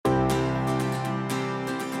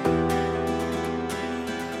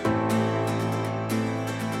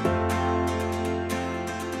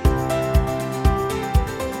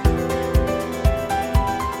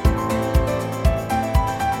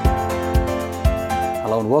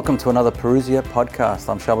and welcome to another Perusia podcast.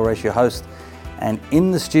 I'm Charbel, Raish, your host, and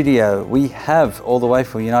in the studio we have, all the way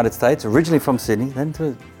from the United States, originally from Sydney, then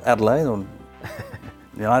to Adelaide, or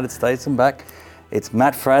the United States and back. It's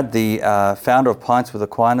Matt Fradd, the founder of Pints with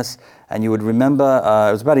Aquinas, and you would remember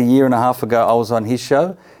it was about a year and a half ago I was on his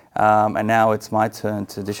show, and now it's my turn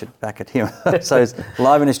to dish it back at him. So he's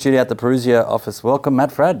live in the studio at the Perusia office. Welcome,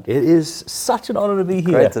 Matt Fradd. It is such an honour to be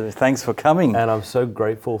here. Thanks for coming. And I'm so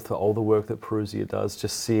grateful for all the work that Perusia does,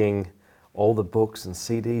 just seeing all the books and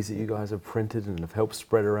CDs that you guys have printed and have helped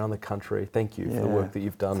spread around the country. Thank you for the work that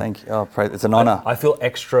you've done. Thank you. Oh, it's an honour. I feel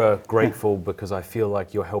extra grateful because I feel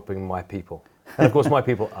like you're helping my people. And of course, my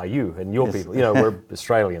people are you and your people. You know, we're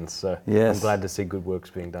Australians, so I'm glad to see good works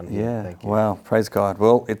being done here. Yeah, Thank you. Well, praise God.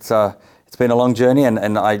 Well, it's been a long journey,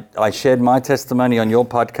 and I shared my testimony on your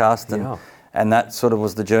podcast, and that sort of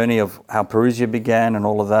was the journey of how Perusia began and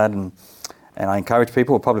all of that, and I encourage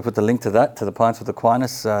people, we'll probably put the link to that, to the Pints with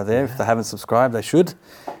Aquinas there. If they haven't subscribed, they should.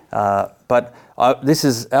 But this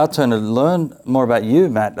is our turn to learn more about you,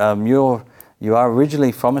 Matt. You are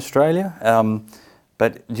originally from Australia,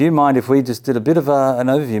 but do you mind if we just did a bit of an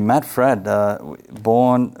overview? Matt Fradd,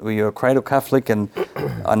 you're a cradle Catholic, and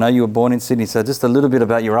I know you were born in Sydney, so just a little bit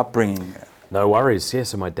about your upbringing. No worries. Yeah,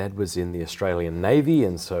 so my dad was in the Australian Navy,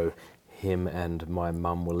 and so him and my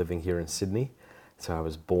mum were living here in Sydney. So I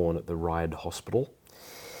was born at the Raish Hospital,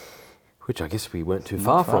 which I guess we weren't too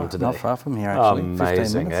far from today. Not far from here, actually.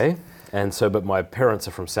 Amazing, eh? And so, but my parents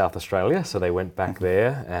are from South Australia, so they went back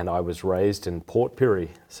there, and I was raised in Port Pirie,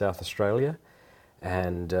 South Australia.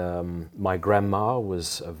 And my grandma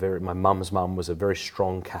my mum's mum was a very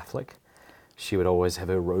strong Catholic. She would always have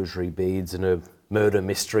her rosary beads and her murder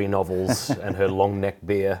mystery novels and her long neck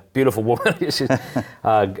beer. Beautiful woman. She's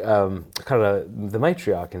kind of the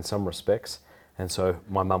matriarch in some respects. And so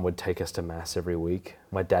my mum would take us to Mass every week.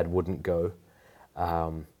 My dad wouldn't go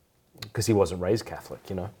because he wasn't raised Catholic,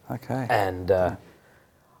 you know. Okay. And I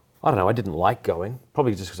don't know, I didn't like going,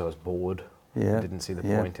 probably just because I was bored. Yeah. I didn't see the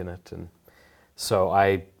point in it. And so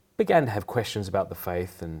I began to have questions about the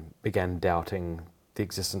faith and began doubting the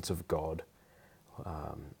existence of God,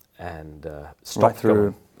 and stopped right through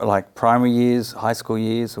going. Like primary years, high school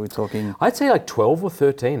years, are we talking? I'd say like 12 or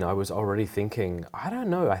 13, I was already thinking, I don't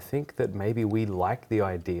know, I think that maybe we like the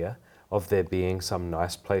idea of there being some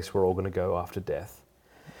nice place we're all going to go after death.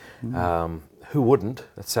 Who wouldn't?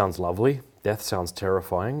 That sounds lovely. Death sounds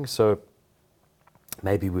terrifying. So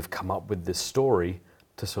maybe we've come up with this story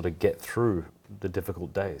to sort of get through the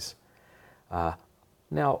difficult days.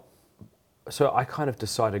 So I kind of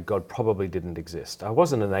decided God probably didn't exist. I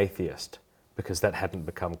wasn't an atheist because that hadn't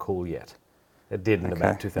become cool yet. It did in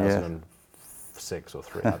about 2006 or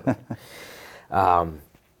 3, I don't know.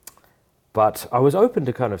 But I was open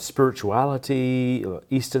to kind of spirituality,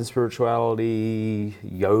 Eastern spirituality,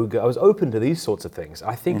 yoga. I was open to these sorts of things.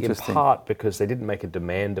 I think in part because they didn't make a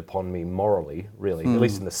demand upon me morally, really, at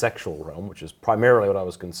least in the sexual realm, which is primarily what I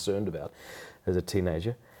was concerned about as a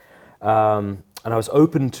teenager. And I was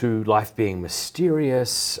open to life being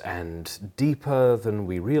mysterious and deeper than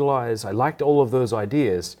we realize. I liked all of those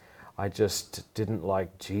ideas. I just didn't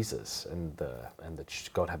like Jesus and the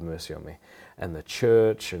God have mercy on me, and the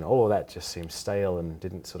church, and all of that just seemed stale and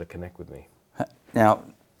didn't sort of connect with me. Now,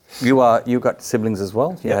 you got siblings as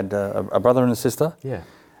well. You had a brother and a sister. Yeah.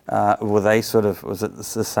 Were they was it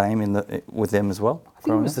the same with them as well? I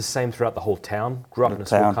think it was the same throughout the whole town. Grew up in a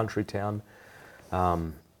small country town.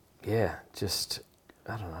 Just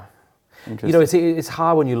I don't know. You know, it's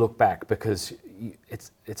hard when you look back because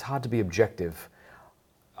it's hard to be objective.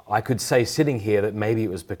 I could say sitting here that maybe it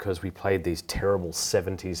was because we played these terrible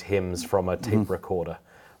 70s hymns from a tape recorder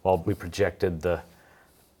while we projected the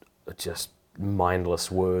just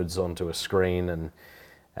mindless words onto a screen, and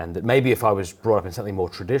that maybe if I was brought up in something more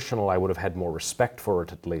traditional, I would have had more respect for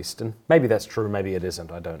it at least. And maybe that's true, maybe it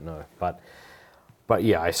isn't, I don't know. But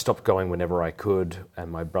yeah, I stopped going whenever I could, and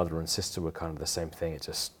my brother and sister were kind of the same thing.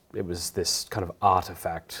 It was this kind of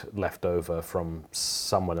artifact left over from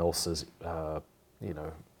someone else's,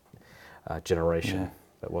 generation.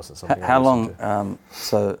 That wasn't something. How long?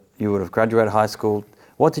 So you would have graduated high school.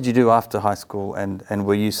 What did you do after high school, and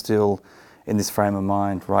were you still in this frame of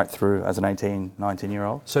mind right through as an 18,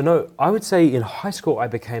 19-year-old? So no, I would say in high school I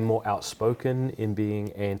became more outspoken in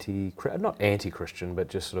being not anti-Christian, but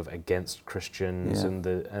just sort of against Christians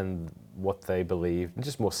and what they believed, and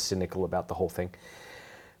just more cynical about the whole thing.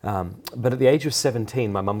 But at the age of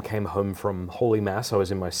 17, my mum came home from Holy Mass. I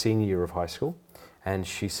was in my senior year of high school, and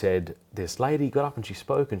she said, this lady got up and she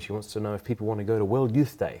spoke, and she wants to know if people want to go to World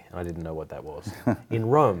Youth Day. And I didn't know what that was, in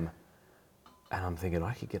Rome. And I'm thinking,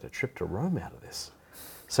 I could get a trip to Rome out of this.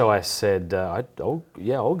 So I said, I'll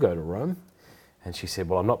go to Rome. And she said,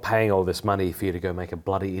 well, I'm not paying all this money for you to go make a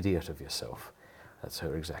bloody idiot of yourself. That's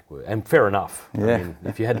her exact word. And fair enough. Yeah. I mean,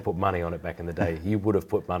 if you had to put money on it back in the day, you would have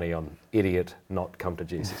put money on idiot, not come to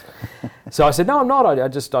Jesus. So I said, no, I'm not.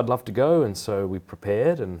 I'd love to go. And so we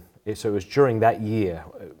prepared. And so it was during that year,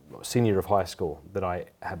 senior of high school, that I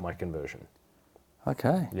had my conversion.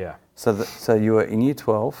 Okay. Yeah. So you were in year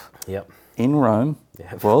 12. Yep. In Rome.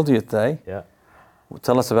 Yep. World Youth Day. Yeah.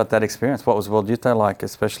 Tell us about that experience. What was World Youth Day like,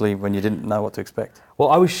 especially when you didn't know what to expect? Well,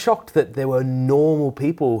 I was shocked that there were normal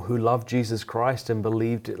people who loved Jesus Christ and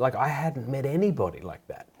believed it. Like, I hadn't met anybody like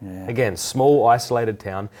that. Yeah. Again, small, isolated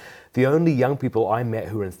town. The only young people I met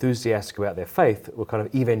who were enthusiastic about their faith were kind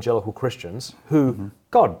of evangelical Christians who,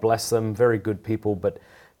 God bless them, very good people, but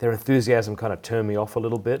their enthusiasm kind of turned me off a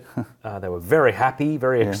little bit. They were very happy,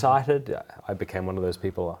 very excited. I became one of those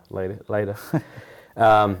people later.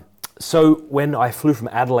 So when I flew from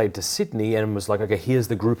Adelaide to Sydney and was like, okay, here's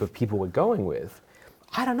the group of people we're going with,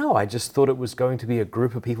 I don't know, I just thought it was going to be a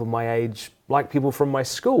group of people my age, like people from my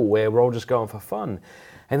school, where we're all just going for fun.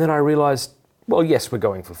 And then I realized, well, yes, we're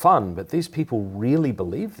going for fun, but these people really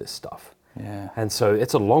believe this stuff. Yeah. And so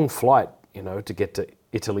it's a long flight, to get to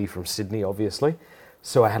Italy from Sydney, obviously.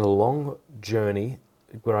 So I had a long journey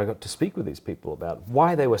where I got to speak with these people about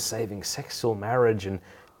why they were saving sexual marriage, and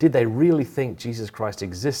did they really think Jesus Christ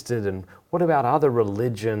existed, and what about other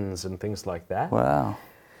religions and things like that. Wow.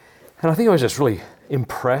 And I think I was just really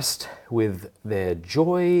impressed with their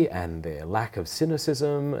joy and their lack of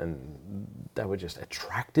cynicism, and they were just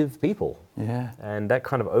attractive people. Yeah. And that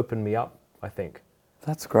kind of opened me up, I think.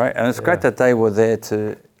 That's great. And it's great that they were there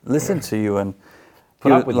to listen to you and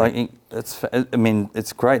put up with me.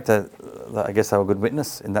 It's great that I guess they were a good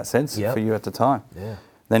witness in that sense for you at the time. Yeah.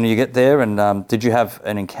 Then you get there, and did you have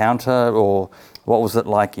an encounter, or what was it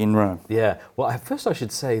like in Rome? Yeah. Well, first I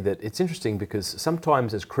should say that it's interesting because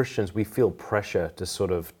sometimes as Christians we feel pressure to sort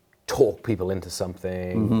of talk people into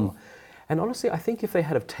something. And honestly, I think if they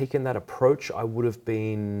had have taken that approach, I would have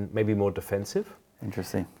been maybe more defensive.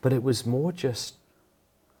 Interesting. But it was more just,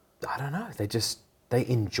 I don't know, they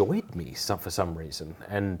enjoyed me for some reason.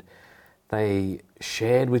 And they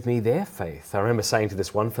shared with me their faith. I remember saying to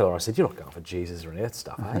this one fellow, I said, you're not going for Jesus or any of that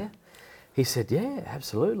stuff, are you? He said, yeah,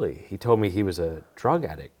 absolutely. He told me he was a drug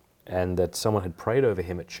addict and that someone had prayed over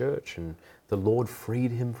him at church and the Lord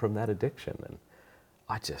freed him from that addiction. And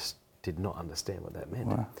I just did not understand what that meant.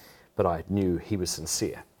 Wow. But I knew he was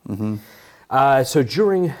sincere. So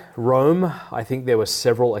during Rome, I think there were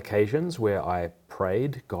several occasions where I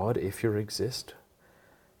prayed, God, if you exist,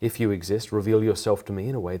 reveal yourself to me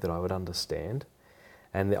in a way that I would understand.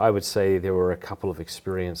 And I would say there were a couple of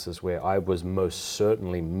experiences where I was most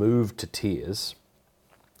certainly moved to tears.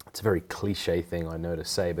 It's a very cliche thing, I know to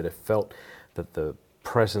say, but it felt that the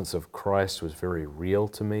presence of Christ was very real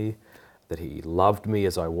to me, that he loved me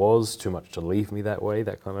as I was, too much to leave me that way,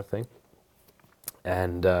 that kind of thing.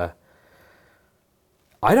 And I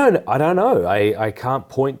don't know. I can't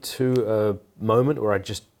point to a moment where I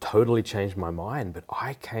just totally changed my mind, but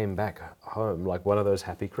I came back home like one of those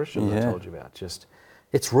happy Christians I told you about. Just,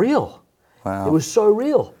 it's real. Wow. It was so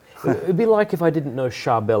real. It'd be like if I didn't know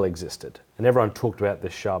Charbel existed, and everyone talked about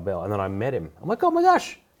this Charbel, and then I met him. I'm like, oh my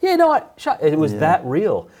gosh, it was that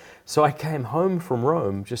real. So I came home from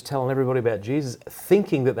Rome just telling everybody about Jesus,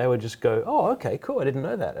 thinking that they would just go, oh, okay, cool, I didn't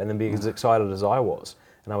know that, and then be as excited as I was.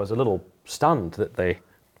 And I was a little stunned that they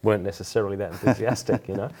weren't necessarily that enthusiastic,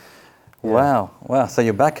 Yeah. Wow. So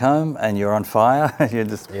you're back home and you're on fire. You're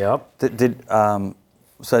just. Yep.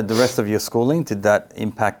 So the rest of your schooling, did that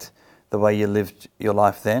impact the way you lived your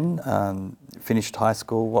life then? Finished high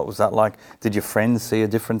school, what was that like? Did your friends see a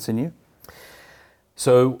difference in you?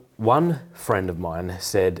 So one friend of mine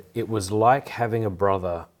said it was like having a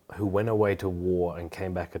brother who went away to war and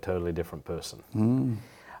came back a totally different person.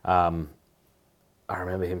 I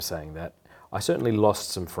remember him saying that. I certainly lost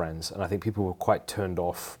some friends, and I think people were quite turned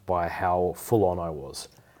off by how full on I was.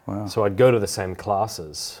 Wow. So I'd go to the same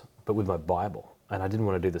classes, but with my Bible, and I didn't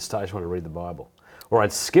want to do the study, I just wanted to read the Bible. Or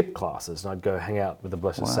I'd skip classes, and I'd go hang out with the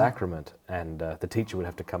Blessed Sacrament, and the teacher would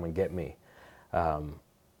have to come and get me.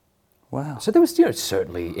 Wow. So there was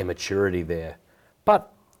certainly immaturity there.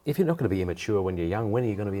 But if you're not going to be immature when you're young, when are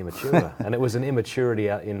you going to be immature? And it was an immaturity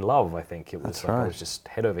in love, I think. It was That's like right. I was just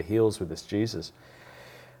head over heels with this Jesus.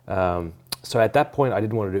 So at that point, I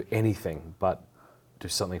didn't want to do anything but do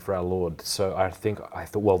something for our Lord. So I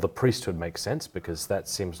thought, well, the priesthood makes sense because that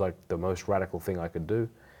seems like the most radical thing I could do.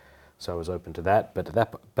 So I was open to that.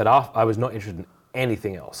 But I was not interested in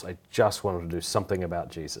anything else. I just wanted to do something about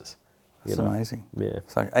Jesus. That's amazing. Yeah.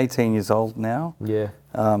 So 18 years old now. Yeah.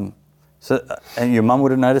 So, and your mum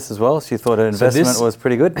would have noticed as well? She thought her investment was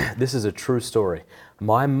pretty good? This is a true story.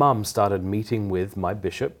 My mum started meeting with my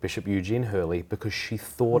bishop, Bishop Eugene Hurley, because she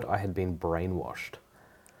thought I had been brainwashed.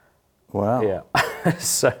 Wow. Yeah.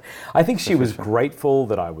 So I think she was grateful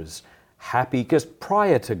that I was happy, because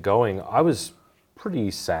prior to going, I was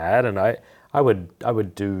pretty sad, and I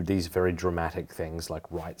would do these very dramatic things like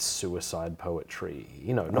write suicide poetry,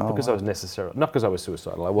 not because I was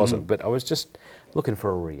suicidal, I wasn't, but I was just looking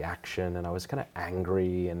for a reaction, and I was kind of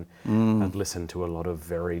angry, and I'd listen to a lot of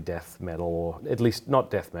very death metal, or at least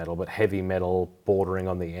not death metal, but heavy metal bordering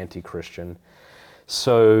on the anti-Christian.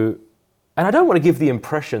 So, and I don't want to give the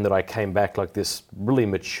impression that I came back like this really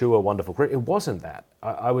mature, wonderful Christian. It wasn't that.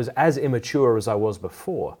 I was as immature as I was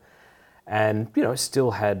before, and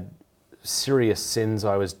still had serious sins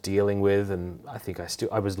I was dealing with, and I think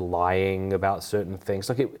I was lying about certain things.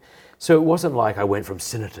 So it wasn't like I went from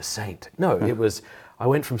sinner to saint. No, it was I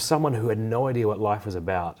went from someone who had no idea what life was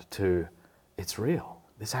about to it's real.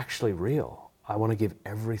 It's actually real. I want to give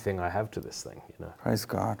everything I have to this thing. Praise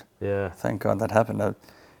God. Yeah. Thank God that happened.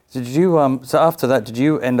 Did you? So after that, did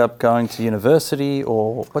you end up going to university,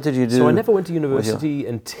 or what did you do? So I never went to university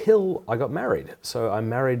until I got married. So I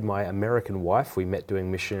married my American wife. We met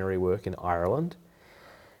doing missionary work in Ireland,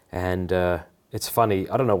 and it's funny.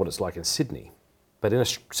 I don't know what it's like in Sydney, but in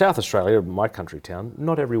South Australia, my country town,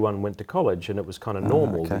 not everyone went to college, and it was kind of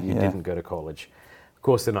normal that you didn't go to college. Of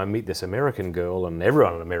course, then I meet this American girl, and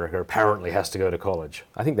everyone in America apparently has to go to college.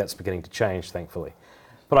 I think that's beginning to change, thankfully.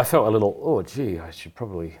 But I felt a little, oh, gee, I should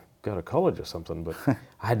probably go to college or something, but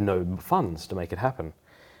I had no funds to make it happen.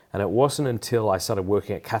 And it wasn't until I started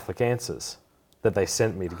working at Catholic Answers that they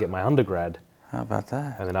sent me to get my undergrad. How about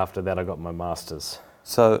that? And then after that, I got my master's.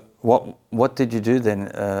 So what did you do then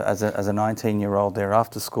as a 19-year-old there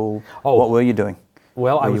after school? What were you doing?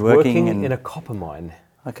 Well, I was working in a copper mine.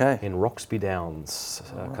 Okay. In Roxby Downs,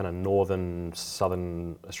 kind of northern,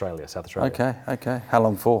 southern Australia, South Australia. Okay. How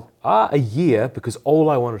long for? A year, because all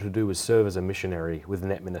I wanted to do was serve as a missionary with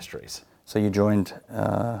Net Ministries. So you joined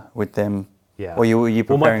with them? Yeah. Or were you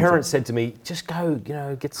preparing? Well, my parents said to me, just go,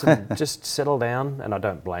 get some, just settle down. And I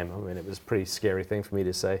don't blame them. I mean, it was a pretty scary thing for me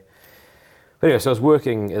to say. But anyway, so I was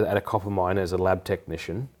working at a copper mine as a lab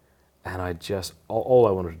technician, and all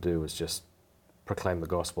I wanted to do was just proclaim the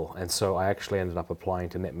gospel. And so I actually ended up applying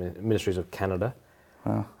to Net Ministries of Canada.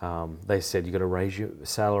 Wow. They said, you got to raise your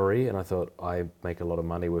salary. And I thought, I make a lot of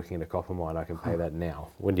money working in a copper mine. I can pay that now.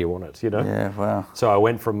 When do you want it, Yeah, wow. So I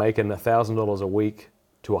went from making $1,000 a week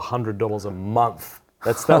to $100 a month.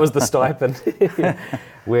 That was the stipend.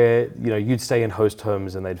 Where, you'd stay in host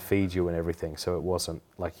homes and they'd feed you and everything. So it wasn't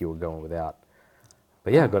like you were going without.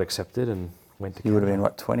 But yeah, I got accepted and went to Canada. You would have been,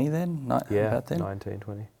 what, 20 then? About then? 19,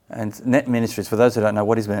 20. And Net Ministries, for those who don't know,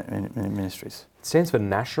 what is Net Ministries? It stands for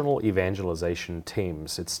National Evangelization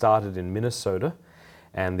Teams. It started in Minnesota,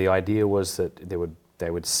 and the idea was that they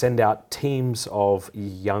would send out teams of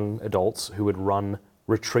young adults who would run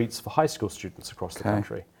retreats for high school students across the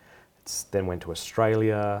country. It then went to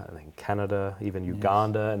Australia, and then Canada, even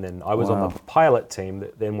Uganda, and then I was on the pilot team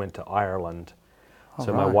that then went to Ireland.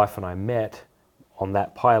 So my wife and I met on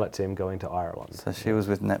that pilot team going to Ireland. So she was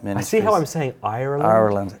with Net Ministries. I see how I'm saying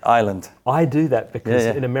Ireland? Island. I do that because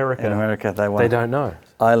in America they don't know.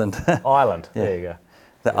 Island. Island, there you go.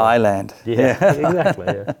 The island. Yeah, exactly.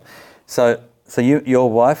 Yeah. So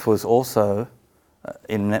your wife was also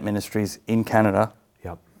in Net Ministries in Canada.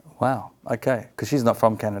 Yep. Wow, okay, because she's not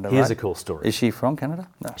from Canada, Here's a cool story. Is she from Canada?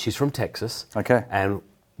 No. She's from Texas. Okay. And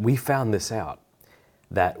we found this out,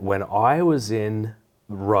 that when I was in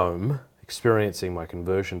Rome, experiencing my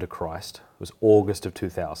conversion to Christ, was August of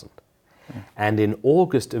 2000. And in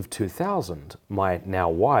August of 2000, my now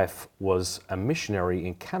wife was a missionary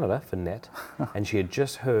in Canada for Net, and she had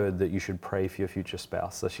just heard that you should pray for your future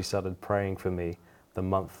spouse. So she started praying for me the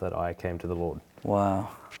month that I came to the Lord. Wow.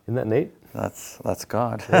 Isn't that neat? That's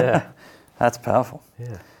God. Yeah. That's powerful.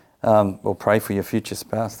 Yeah. Well, pray for your future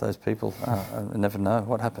spouse. Those people never know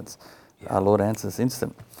what happens. Yeah. Our Lord answers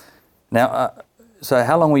instant. Now, so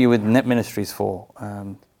how long were you with Net Ministries for?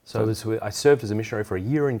 I served as a missionary for a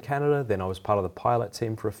year in Canada. Then I was part of the pilot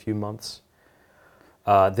team for a few months.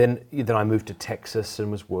 Then I moved to Texas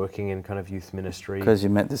and was working in kind of youth ministry. Because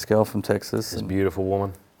you met this girl from Texas. This beautiful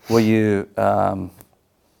woman. Were you?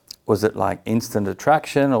 Was it like instant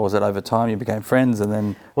attraction, or was it over time you became friends and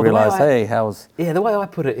then realised, hey, how's? Yeah, the way I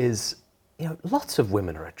put it is, lots of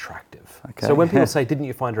women are attractive. Okay. So when people say, "Didn't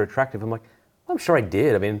you find her attractive?" I'm like, I'm sure I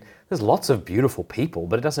did. I mean, there's lots of beautiful people,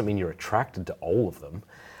 but it doesn't mean you're attracted to all of them.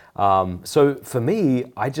 So for me,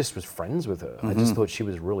 I just was friends with her. I just thought she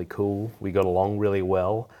was really cool. We got along really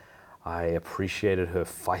well. I appreciated her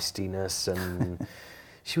feistiness, and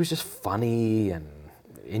she was just funny and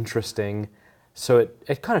interesting. So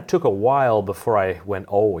it kind of took a while before I went,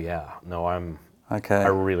 oh yeah, no, I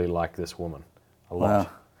really like this woman a lot.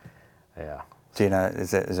 Wow. Yeah. Do you know,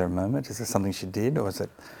 is there a moment? Is there something she did, or is it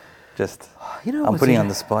just, I'm putting you on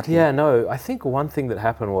the spot here? Yeah, no, I think one thing that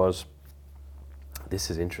happened was, this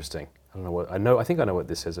is interesting. I think I know what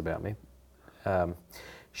this says about me.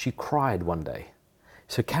 She cried one day.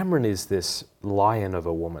 So Cameron is this lion of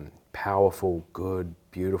a woman, powerful, good,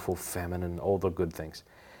 beautiful, feminine, all the good things.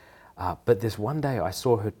 But this one day I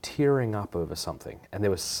saw her tearing up over something, and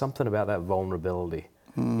there was something about that vulnerability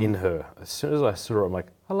in her. As soon as I saw her, I'm like,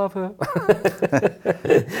 I love her.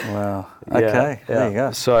 Wow. Okay, there you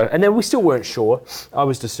go. So, and then we still weren't sure. I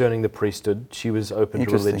was discerning the priesthood. She was open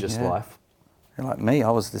to religious life. You're like me, I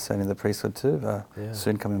was discerning the priesthood too,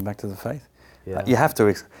 soon coming back to the faith. Yeah. You have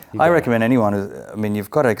to, I recommend anyone,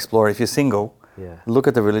 you've got to explore. If you're single, look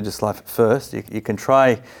at the religious life first. You can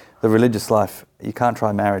try the religious life, you can't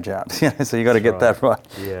try marriage out. So you got to get that right.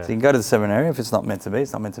 Yeah. So you can go to the seminary. If it's not meant to be,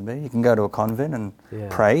 it's not meant to be. You can go to a convent and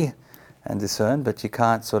pray and discern, but you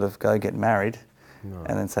can't sort of go get married and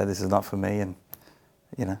then say, this is not for me, and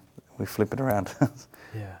we flip it around.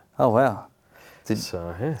 Oh wow.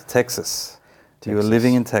 Texas. You were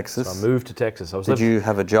living in Texas. So I moved to Texas. Did you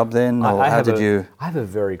have a job then, or how did you? I have a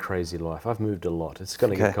very crazy life. I've moved a lot. It's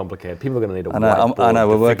going to get complicated. People are going to need a whiteboard I know,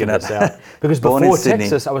 we're to working figure this out. Because Born before in Sydney.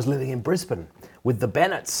 Texas, I was living in Brisbane with the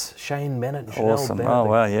Bennetts, Shane Bennett and Chanel Awesome. Bennett. Oh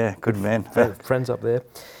wow, yeah, good men. Friends up there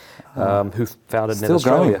who founded Net Still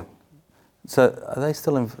Australia. going. So are they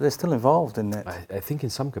still? They're still involved in Net. I think in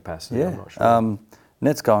some capacity. Yeah. I'm not sure.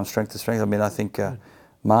 Net's going strength to strength. I think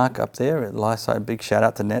Mark up there at Lyside, big shout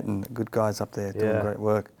out to Net and the good guys up there doing great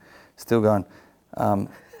work. Still going.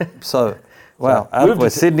 So, wow. We're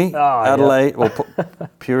Sydney, Adelaide,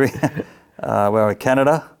 Puri, where are we?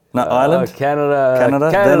 Canada? No, Ireland?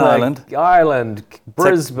 Canada, then Ireland. Ireland,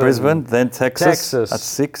 Brisbane. Then Texas. That's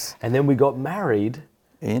 6. And then we got married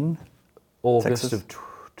in August of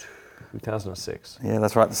 2006. Yeah,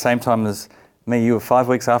 that's right. The same time as me. You were 5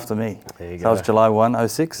 weeks after me. There you go. That was July 1,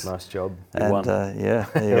 06. Nice job. You and won. There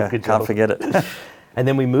you go. Can't forget it. And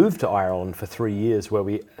then we moved to Ireland for 3 years, where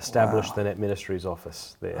we established the Net Ministries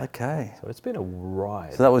office there. Okay. So it's been a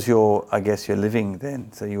ride. So that was your living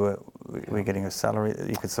then. So you were getting a salary that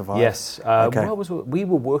you could survive. Yes. We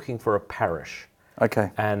were working for a parish.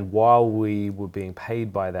 Okay. And while we were being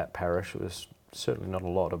paid by that parish, it was certainly not a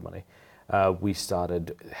lot of money. We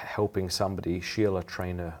started helping somebody, Sheila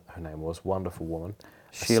Trainer, her name was, wonderful woman.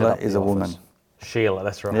 Sheila is a woman. Sheila,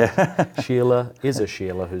 that's right. Yeah. Sheila is a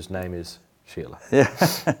Sheila whose name is Sheila. Yeah.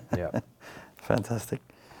 Yeah. Fantastic.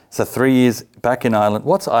 So 3 years back in Ireland.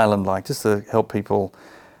 What's Ireland like? Just to help people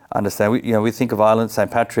understand. We think of Ireland, St.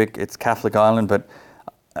 Patrick, it's Catholic Ireland, but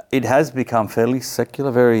it has become fairly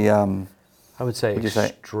secular, very... I would say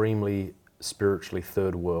extremely spiritually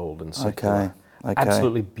third world and secular. Okay.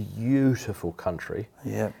 Absolutely beautiful country.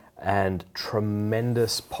 Yeah. And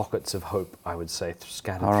tremendous pockets of hope, I would say,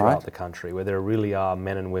 scattered throughout the country, where there really are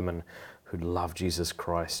men and women who love Jesus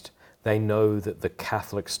Christ. They know that the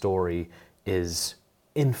Catholic story is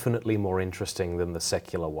infinitely more interesting than the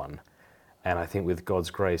secular one. And I think with God's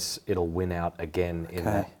grace, it'll win out again in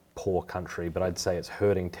that poor country. But I'd say it's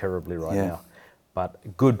hurting terribly right now.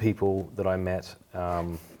 But good people that I met.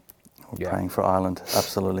 We're praying for Ireland,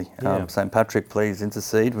 absolutely. St. Patrick, please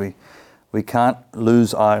intercede. We can't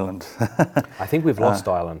lose Ireland. I think we've lost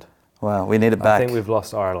Ireland. Wow, we need it back. I think we've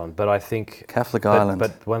lost Ireland, but I think... Catholic Ireland.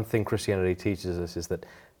 But one thing Christianity teaches us is that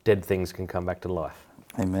dead things can come back to life.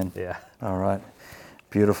 Amen. Yeah. All right.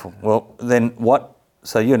 Beautiful. Well, then what...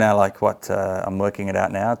 So you're now like what? I'm working it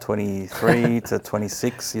out now, 23 to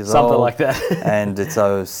 26 years old. Something like that. And it's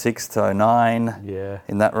 06 to 09,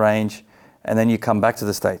 in that range. And then you come back to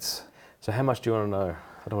the States. So how much do you want to know?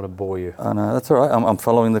 I don't want to bore you. Oh no, that's all right. I'm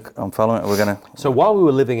following it. We're going to... So while we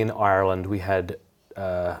were living in Ireland, we had...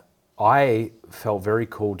 I felt very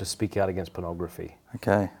called to speak out against pornography.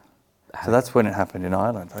 Okay. So that's when it happened in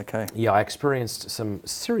Ireland, okay. Yeah, I experienced some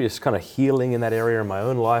serious kind of healing in that area in my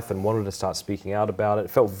own life and wanted to start speaking out about it.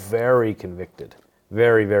 Felt very convicted.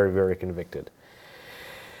 Very, very, very convicted.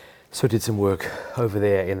 So I did some work over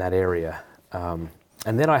there in that area.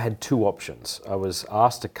 And then I had 2 options. I was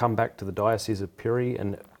asked to come back to the Diocese of Puri,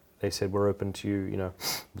 and they said, we're open to you,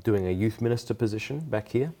 doing a youth minister position back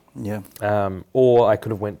here. Yeah. Or I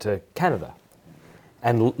could have went to Canada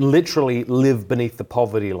and literally live beneath the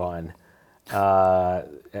poverty line,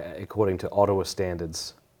 according to Ottawa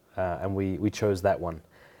standards. And we chose that one.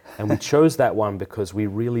 And we chose that one because we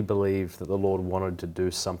really believed that the Lord wanted to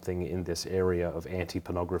do something in this area of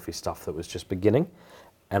anti-pornography stuff that was just beginning.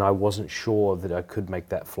 And I wasn't sure that I could make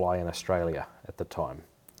that fly in Australia at the time.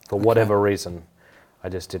 For whatever reason, I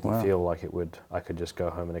just didn't feel like I could just go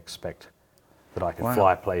home and expect that I could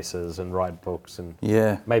fly places and write books. And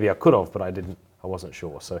maybe I could have, but I wasn't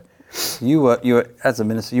sure. So you were as a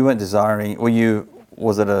minister, you weren't desiring,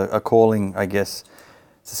 was it a calling, I guess,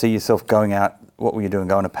 to see yourself going out? What were you doing?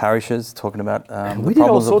 Going to parishes, talking about we did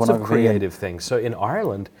all sorts of creative things. So in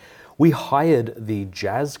Ireland, we hired the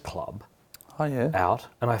jazz club out,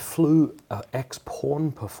 and I flew an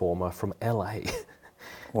ex-porn performer from LA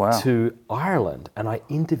to Ireland, and I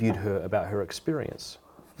interviewed her about her experience.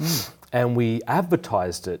 And we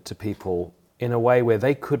advertised it to people in a way where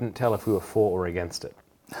they couldn't tell if we were for or against it.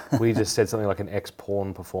 We just said something like an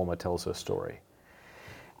ex-porn performer tells her story.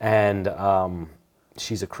 And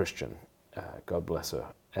she's a Christian, God bless her.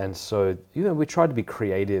 And so, we tried to be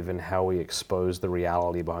creative in how we expose the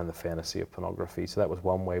reality behind the fantasy of pornography. So that was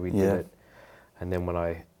one way we did it. And then when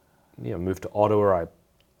I moved to Ottawa, I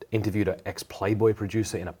interviewed an ex-Playboy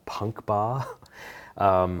producer in a punk bar.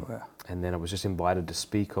 And then I was just invited to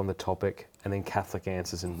speak on the topic. And then Catholic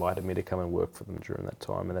Answers invited me to come and work for them during that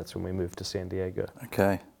time. And that's when we moved to San Diego.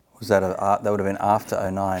 Okay. Was that that would have been after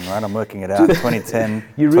 2009, right? I'm working it out. 2010,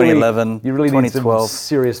 2011, you really 2012. Need some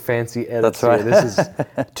serious fancy edits. That's right. This is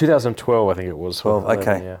 2012, I think it was. 12,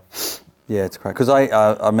 okay. Yeah, it's great. Because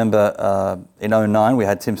I remember in 2009, we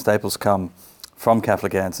had Tim Staples come from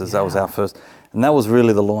Catholic Answers. That was our first. And that was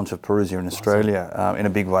really the launch of Perusia in Australia in a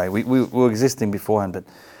big way. We were existing beforehand,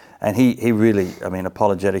 and he really,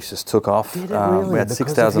 apologetics just took off. Did it really? We had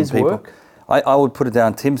 6,000 people. Work? I would put it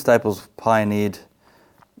down, Tim Staples pioneered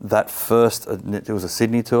that first, it was a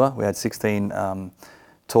Sydney tour. We had 16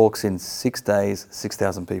 talks in 6 days,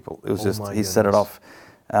 6,000 people. It was he set it off.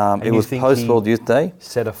 It was post-World Youth Day.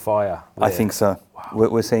 Set a fire there. I think so. Wow.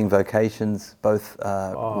 We're seeing vocations, both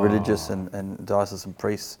religious and diocesan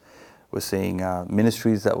priests. We're seeing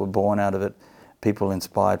ministries that were born out of it, people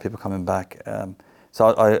inspired, people coming back.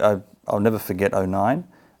 So I'll never forget 2009.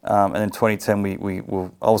 And then 2010,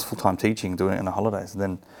 I was full-time teaching, doing it in the holidays. And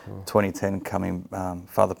then 2010 coming,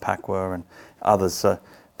 Father Pacwa and others. So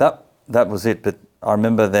that was it. But I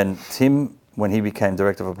remember then Tim, when he became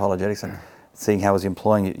Director of Apologetics and seeing how he was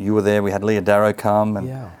employing it. You were there. We had Leah Darrow come,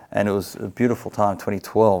 and it was a beautiful time,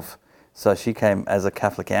 2012. So she came as a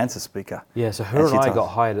Catholic Answer speaker. Yeah, so her and I got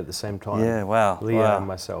hired at the same time. Yeah, wow. Leah and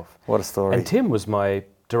myself. What a story. And Tim was my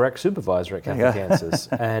direct supervisor at Catholic Answers.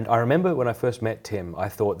 And I remember when I first met Tim, I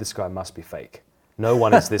thought this guy must be fake. No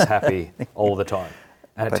one is this happy all the time.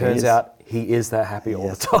 And it turns out he is that happy all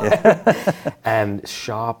the time. And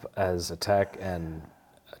sharp as a tack and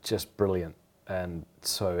just brilliant. And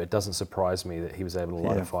so it doesn't surprise me that he was able to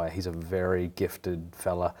light a fire. He's a very gifted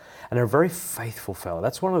fella and a very faithful fella.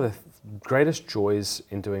 That's one of the greatest joys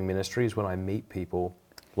in doing ministry is when I meet people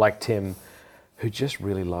like Tim who just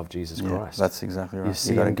really love Jesus Christ. That's exactly right. You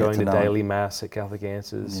see him going to daily mass at Catholic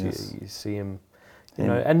Answers. Yes. You see him,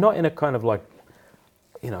 and not in a kind of like,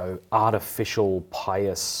 artificial,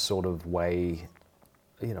 pious sort of way.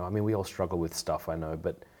 We all struggle with stuff, I know,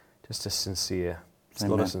 but just a sincere, there's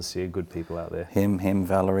a lot of sincere, good people out there. Him,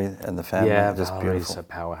 Valerie, and the family. Yeah, just Valerie's beautiful. A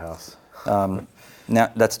powerhouse. Now,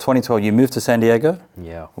 that's 2012. You moved to San Diego?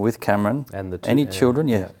 Yeah. With Cameron. And the two, any children?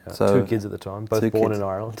 Yeah. So 2 kids at the time, both born in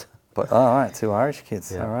Ireland. But all right, 2 Irish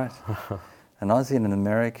kids. Yeah. All right. An Aussie and an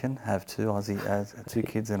American have 2 2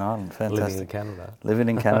 kids in Ireland. Fantastic. Living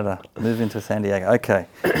in Canada. Moving to San Diego. Okay.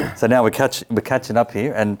 So now we're catching up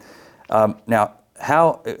here. And now,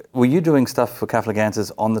 how were you doing stuff for Catholic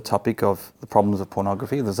Answers on the topic of the problems of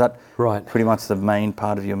pornography? Was that pretty much the main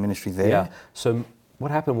part of your ministry there? Yeah. So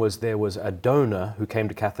what happened was there was a donor who came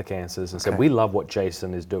to Catholic Answers and said, "We love what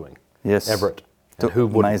Jason is doing." Yes. Everett. And who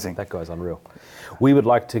wouldn't? Amazing. That guy's unreal. We would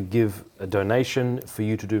like to give a donation for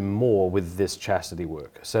you to do more with this chastity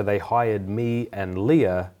work. So they hired me and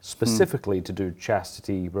Leah specifically to do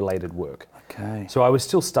chastity-related work. Okay. So I was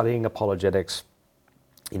still studying apologetics,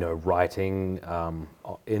 writing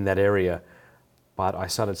in that area, but I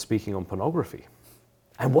started speaking on pornography.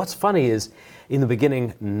 And what's funny is, in the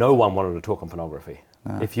beginning, no one wanted to talk on pornography.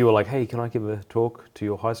 If you were like, "Hey, can I give a talk to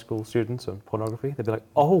your high school students on pornography?" They'd be like,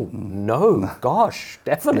 "Oh, no, gosh,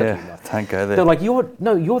 definitely not." Don't go there. They're like,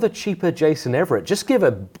 you're the cheaper Jason Everett. Just give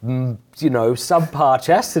a, subpar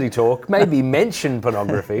chastity talk, maybe mention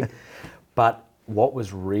pornography. But what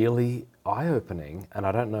was really eye-opening, and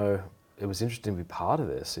I don't know, it was interesting to be part of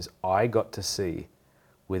this, is I got to see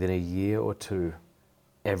within a year or two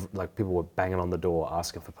like people were banging on the door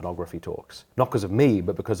asking for pornography talks. Not because of me,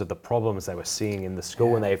 but because of the problems they were seeing in the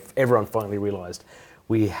school, and everyone finally realised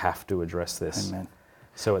we have to address this. Amen.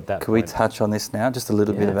 So at that Can we touch on this now, just a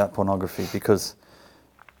little bit Yeah. about pornography, because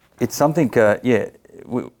it's something,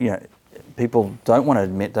 people don't want to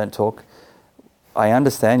admit, don't talk. I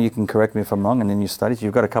understand, you can correct me if I'm wrong, and in your studies,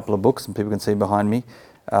 you've got a couple of books, and people can see behind me,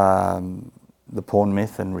 The Porn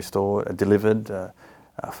Myth and Delivered,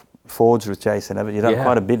 Forged with Jason Abbott. You've done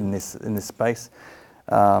quite a bit in this space.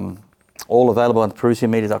 All available on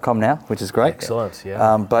perusiamedia.com now, which is great. Excellent,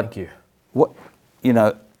 yeah. But thank you. What,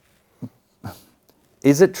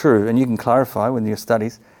 is it true, and you can clarify with your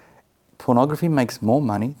studies, pornography makes more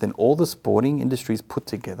money than all the sporting industries put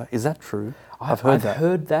together? Is that true? I've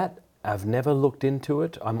heard that. I've never looked into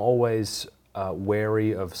it. I'm always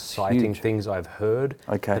wary of citing things I've heard.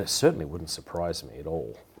 Okay. But it certainly wouldn't surprise me at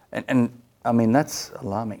all. And I mean, that's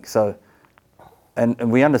alarming. So,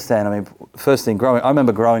 and we understand, I mean, first thing, I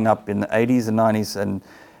remember growing up in the 80s and 90s, and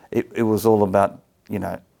it was all about,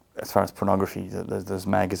 as far as pornography, those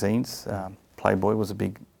magazines. Playboy was a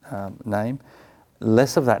big name.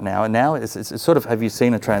 Less of that now. And now it's sort of, have you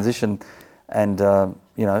seen a transition? And,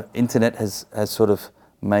 internet has sort of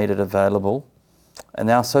made it available. And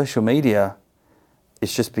now social media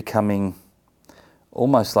is just becoming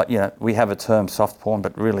almost like, we have a term, soft porn,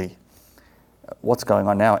 but really what's going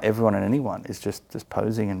on now, everyone and anyone is just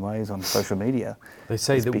posing in ways on social media. They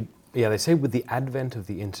say they say with the advent of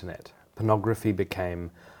the internet, pornography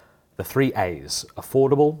became the 3 A's: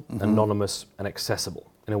 affordable, anonymous, and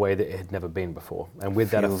accessible, in a way that it had never been before. And with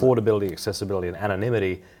that affordability, accessibility, and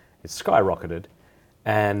anonymity, it skyrocketed.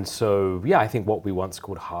 And so, I think what we once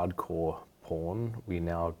called hardcore porn, we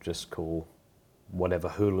now just call whatever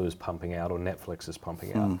Hulu is pumping out or Netflix is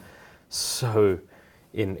pumping out. So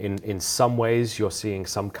in some ways, you're seeing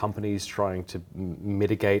some companies trying to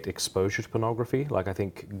mitigate exposure to pornography. Like I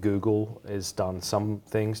think Google has done some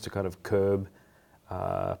things to kind of curb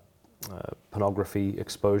pornography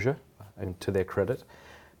exposure, and to their credit.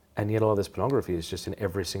 And yet a lot of this pornography is just in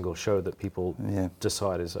every single show that people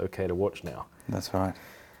decide is okay to watch now. That's right.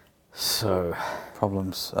 So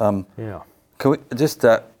problems. Yeah. Can we just,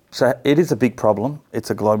 so it is a big problem. It's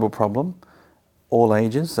a global problem. All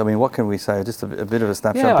ages. I mean, what can we say? Just a bit of a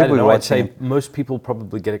snapshot. Yeah, I don't know. I'd say most people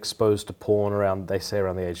probably get exposed to porn around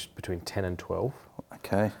the age between 10 and 12.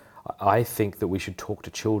 Okay. I think that we should talk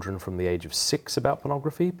to children from the age of 6 about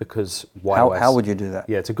pornography, because how would you do that?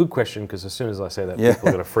 Yeah, it's a good question, because as soon as I say that, people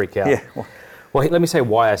are going to freak out. Yeah. Well, let me say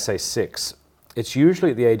why I say 6. It's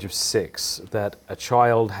usually at the age of 6 that a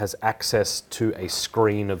child has access to a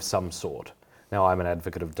screen of some sort. Now, I'm an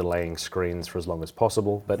advocate of delaying screens for as long as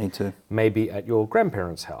possible, but Me too. Maybe at your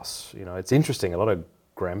grandparents' house. It's interesting. A lot of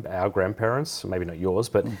our grandparents, maybe not yours,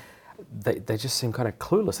 but they just seem kind of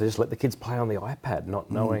clueless. They just let the kids play on the iPad, not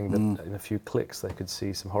knowing that in a few clicks they could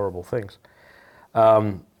see some horrible things.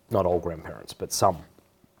 Not all grandparents, but some.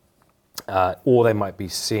 Or they might be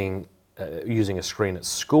using a screen at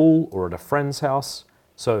school or at a friend's house.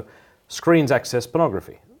 So screens access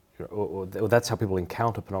pornography. Or that's how people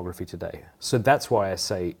encounter pornography today. So that's why I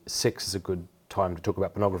say 6 is a good time to talk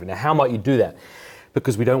about pornography. Now, how might you do that?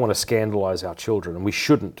 Because we don't want to scandalize our children, and we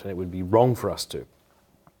shouldn't, and it would be wrong for us to.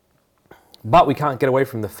 But we can't get away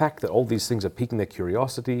from the fact that all these things are piquing their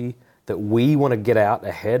curiosity, that we want to get out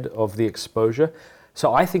ahead of the exposure.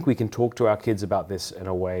 So I think we can talk to our kids about this in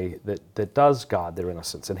a way that does guard their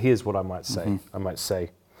innocence. And here's what I might say. I might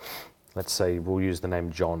say, let's say we'll use the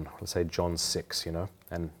name John. Let's say John's 6,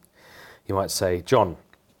 and you might say, John,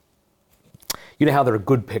 you know how there are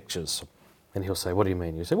good pictures? And he'll say, what do you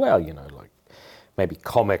mean? You say, well, like maybe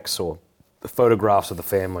comics or the photographs of the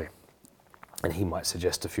family. And he might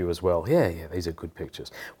suggest a few as well. Yeah, these are good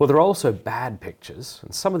pictures. Well, there are also bad pictures,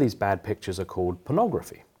 and some of these bad pictures are called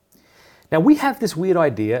pornography. Now, we have this weird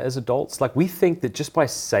idea as adults, like we think that just by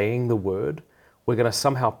saying the word, we're going to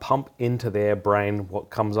somehow pump into their brain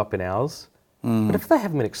what comes up in ours. But if they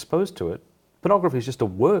haven't been exposed to it, pornography is just a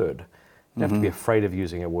word. You don't have to be afraid of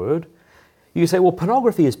using a word. You say, well,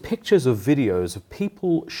 pornography is pictures of videos of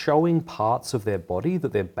people showing parts of their body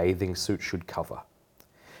that their bathing suit should cover.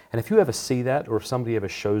 And if you ever see that, or if somebody ever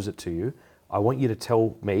shows it to you, I want you to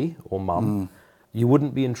tell me or mum, you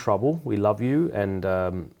wouldn't be in trouble. We love you, and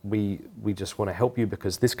we just want to help you,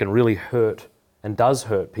 because this can really hurt, and does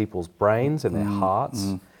hurt people's brains and their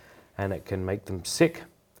hearts, and it can make them sick.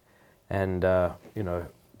 And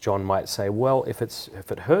John might say, well, if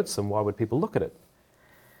it hurts them, why would people look at it?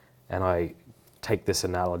 And I take this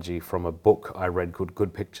analogy from a book I read called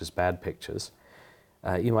Good Pictures, Bad Pictures.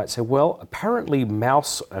 you might say, well, apparently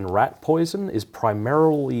mouse and rat poison is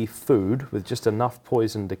primarily food with just enough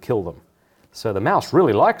poison to kill them. So the mouse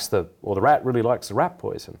really likes the rat really likes the rat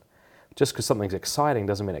poison. Just because something's exciting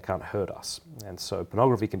doesn't mean it can't hurt us. And so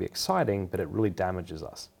pornography can be exciting, but it really damages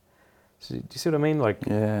us. So do you see what I mean? Like,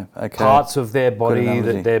 parts of their body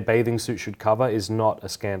that their bathing suit should cover is not a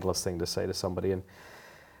scandalous thing to say to somebody.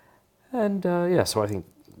 So I think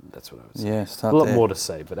that's what I would say. Yeah, a lot more to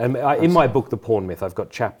say. But in my book, The Porn Myth, I've got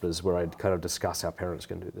chapters where I kind of discuss how parents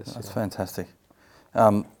can do this. That's fantastic.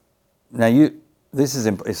 Now, this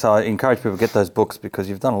is so I encourage people to get those books because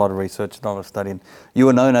you've done a lot of research, a lot of study. And you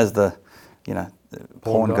were known as the,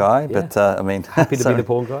 porn guy. Yeah. But I mean, happy to be the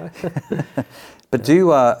porn guy. But do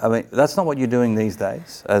you? I mean, that's not what you're doing these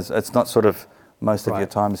days. As it's not sort of most of your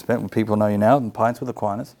time spent when people know you now in Pints with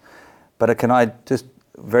Aquinas. But can I just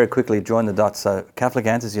very quickly join the dots? So Catholic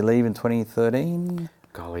Answers, you leave in 2013.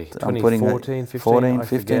 Golly, 2014, 15, 14,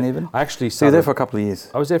 15 even. I actually started. So you were there for a couple of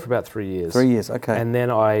years. I was there for about 3 years. 3 years, okay. And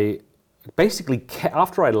then I basically,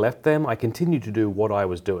 after I left them, I continued to do what I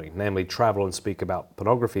was doing, namely travel and speak about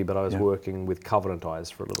pornography, but I was working with Covenant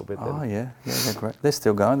Eyes for a little bit then. Oh, yeah, they're great. They're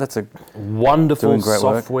still going. That's a wonderful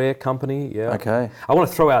software company, Okay. I want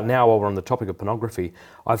to throw out now, while we're on the topic of pornography,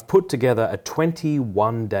 I've put together a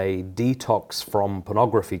 21-day detox from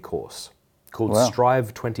pornography course called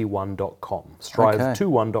strive21.com,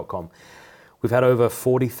 strive21.com. We've had over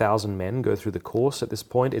 40,000 men go through the course at this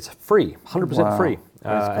point. It's free, 100% free.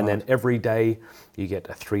 And then every day you get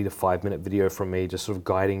a 3 to 5 minute video from me just sort of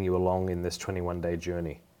guiding you along in this 21-day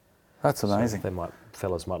journey. That's amazing. So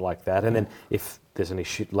fellas might like that. And then if there's any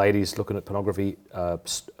ladies looking at pornography,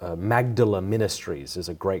 Magdala Ministries is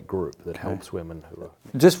a great group that helps women who are...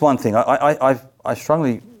 Just one thing. I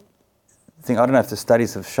strongly think, I don't know if the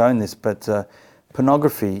studies have shown this, but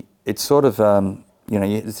pornography, it's sort of...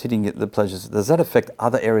 it's hitting the pleasures. Does that affect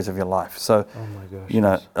other areas of your life? So, oh my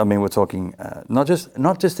gosh, I mean, we're talking not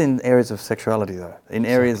just in areas of sexuality though, in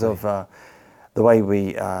areas of the way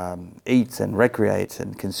we eat and recreate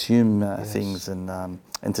and consume things and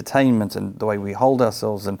entertainment and the way we hold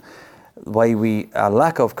ourselves and the way our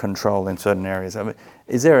lack of control in certain areas. I mean,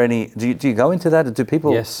 is there any? Do you go into that? Or do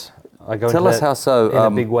people? Yes, I go. Tell into us that how so. In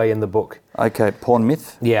a big way in the book. Okay, porn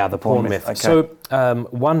myth. Yeah, the porn myth. Okay. So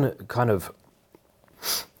one kind of.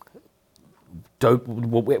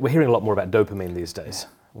 We're hearing a lot more about dopamine these days.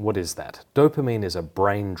 What is that? Dopamine is a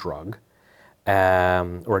brain drug or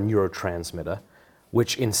a neurotransmitter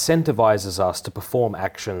which incentivizes us to perform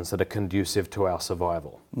actions that are conducive to our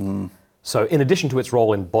survival. So in addition to its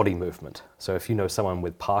role in body movement, so if you know someone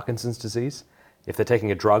with Parkinson's disease, if they're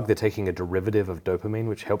taking a drug, they're taking a derivative of dopamine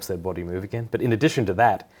which helps their body move again. But in addition to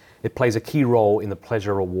that, it plays a key role in the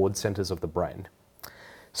pleasure reward centers of the brain.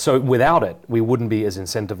 So without it, we wouldn't be as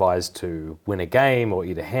incentivized to win a game or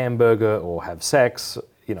eat a hamburger or have sex,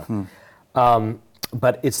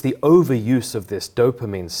 But it's the overuse of this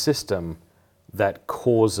dopamine system that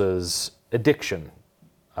causes addiction,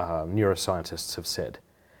 neuroscientists have said.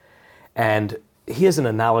 And here's an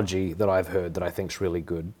analogy that I've heard that I think is really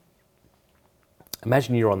good.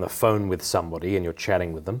 Imagine you're on the phone with somebody and you're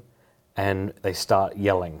chatting with them and they start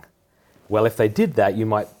yelling. Well, if they did that, you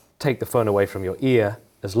might take the phone away from your ear.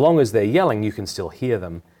 As long as they're yelling, you can still hear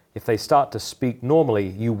them. If they start to speak normally,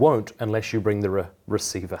 you won't unless you bring the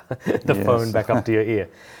receiver, the phone back up to your ear.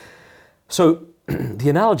 So the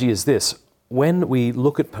analogy is this. When we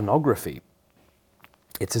look at pornography,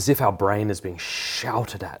 it's as if our brain is being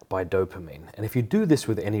shouted at by dopamine. And if you do this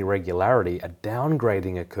with any regularity, a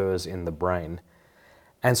downgrading occurs in the brain.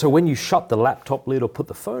 And so when you shut the laptop lid or put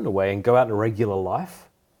the phone away and go out in regular life,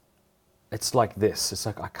 it's like this. It's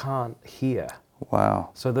like, I can't hear. Wow.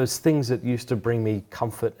 So those things that used to bring me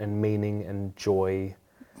comfort and meaning and joy,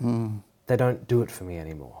 they don't do it for me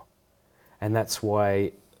anymore. And that's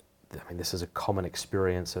why, this is a common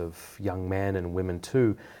experience of young men and women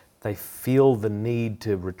too. They feel the need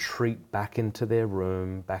to retreat back into their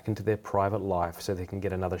room, back into their private life so they can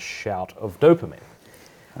get another shout of dopamine.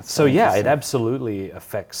 So yeah, it absolutely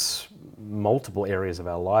affects multiple areas of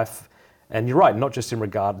our life. And you're right, not just in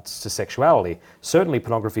regards to sexuality. Certainly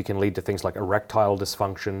pornography can lead to things like erectile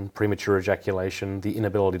dysfunction, premature ejaculation, the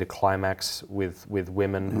inability to climax with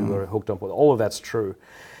women who are hooked up with. All of that's true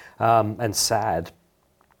and sad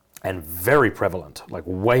and very prevalent, like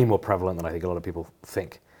way more prevalent than I think a lot of people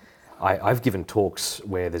think. I've given talks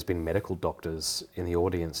where there's been medical doctors in the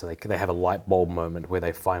audience and they have a light bulb moment where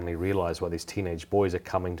they finally realize why these teenage boys are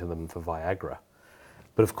coming to them for Viagra.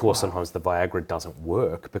 But of course, sometimes the Viagra doesn't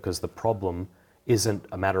work because the problem isn't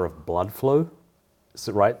a matter of blood flow,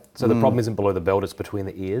 right? So the problem isn't below the belt, it's between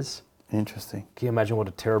the ears. Interesting. Can you imagine what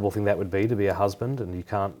a terrible thing that would be to be a husband and you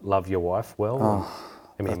can't love your wife well?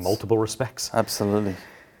 In multiple respects. Absolutely.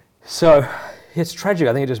 So it's tragic.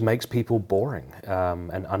 I think it just makes people boring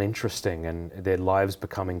and uninteresting, and their lives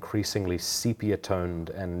become increasingly sepia-toned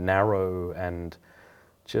and narrow and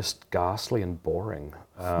just ghastly and boring,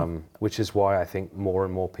 which is why I think more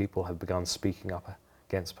and more people have begun speaking up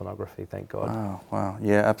against pornography, thank God. Wow.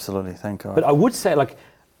 Yeah, absolutely, thank God. But I would say, like,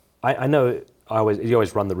 I know you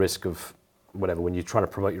always run the risk of whatever when you're trying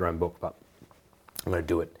to promote your own book, but I'm going to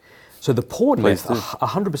do it. So the porn myth,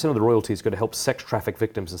 100% of the royalties go to help sex traffic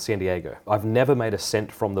victims in San Diego. I've never made a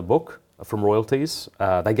cent from the book, from royalties.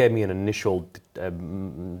 They gave me an initial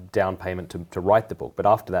down payment to write the book, but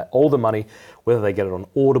after that, all the money, whether they get it on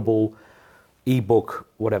Audible, ebook,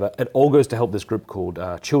 whatever, it all goes to help this group called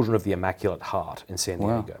Children of the Immaculate Heart in San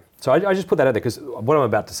Diego. Wow. So I just put that out there because what I'm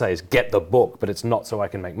about to say is get the book, but it's not so I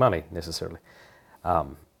can make money necessarily.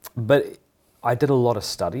 But I did a lot of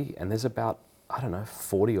study, and there's about,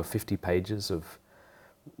 40 or 50 pages of,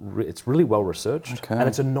 it's really well researched, and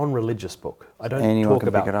it's a non-religious book. I don't talk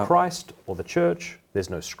about Christ or the church. There's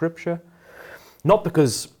no scripture. Not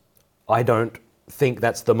because I don't think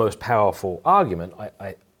that's the most powerful argument.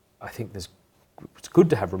 I think it's good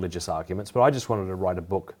to have religious arguments, but I just wanted to write a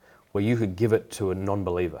book where you could give it to a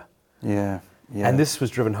non-believer. Yeah. And this was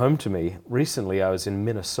driven home to me. Recently, I was in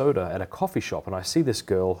Minnesota at a coffee shop, and I see this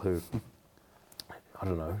girl who,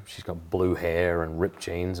 she's got blue hair and ripped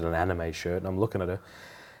jeans and an anime shirt, and I'm looking at her,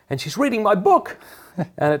 and she's reading my book.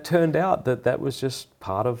 And it turned out that was just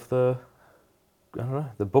part of the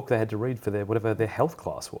book they had to read for whatever their health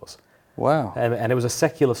class was. Wow. And it was a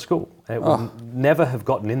secular school. It would never have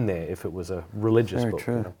gotten in there if it was a religious book.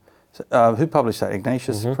 Very true. So, who published that?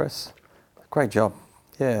 Ignatius Press? Great job.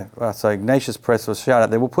 Yeah. Well, so Ignatius Press was shout out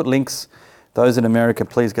there. We'll put links. Those in America,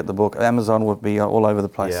 please get the book. Amazon will be all over the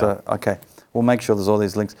place. Yeah. So, okay. We'll make sure there's all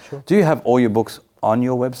these links. Sure. Do you have all your books on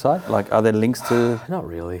your website? Like, are there links to... Not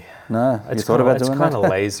really. No? You thought about doing that? It's kind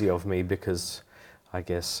of lazy of me because I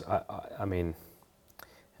guess, I mean,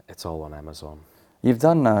 it's all on Amazon. You've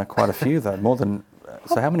done quite a few, though, more than...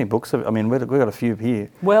 So how many books have... I mean, we've got a few here.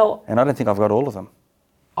 Well... And I don't think I've got all of them.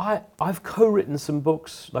 I've co-written some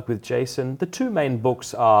books, like with Jason. The two main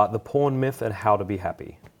books are The Porn Myth and How to Be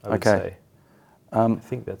Happy, I would say. I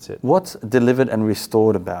think that's it. What's Delivered and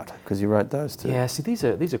Restored about? Because you wrote those two. Yeah, see, these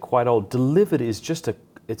are quite old. Delivered is just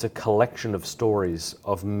it's a collection of stories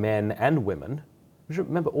of men and women.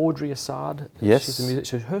 Remember Audrey Assad? Yes. She's a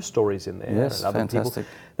musician. So her story's in there. Yes, and other fantastic.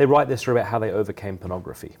 People. They write this story about how they overcame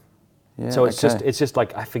pornography. Yeah, so it's just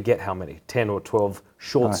like, I forget how many, 10 or 12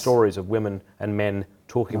 short stories of women and men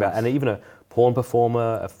talking about, and even a porn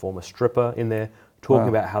performer, a former stripper in there, talking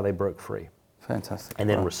about how they broke free. Fantastic. And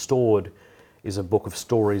then Restored is a book of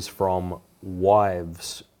stories from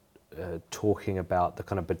wives talking about the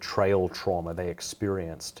kind of betrayal trauma they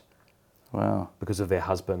experienced because of their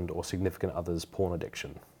husband or significant other's porn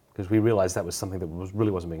addiction. Because we realized that was something that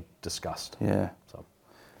really wasn't being discussed. Yeah. So.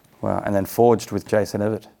 Wow. And then Forged with Jason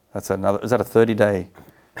Everett. That's another. Is that a 30-day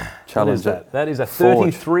challenge? That is a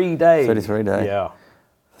 33-day. 33-day. Yeah.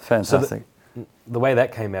 Fantastic. So the way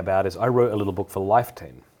that came about is I wrote a little book for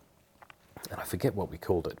Lifetime, and I forget what we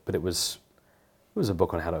called it, but it was a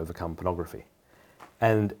book on how to overcome pornography.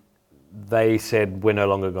 And they said, we're no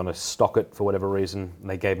longer going to stock it for whatever reason, and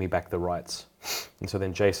they gave me back the rights. And so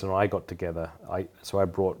then Jason and I got together. So I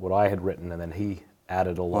brought what I had written, and then he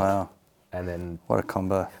added a lot. Wow. And then... What a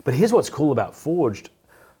combo. But here's what's cool about Forged.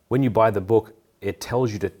 When you buy the book, it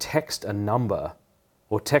tells you to text a number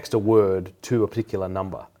or text a word to a particular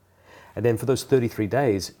number. And then for those 33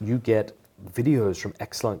 days, you get videos from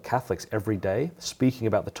excellent Catholics every day speaking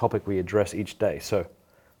about the topic we address each day. So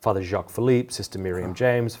Father Jacques Philippe, Sister Miriam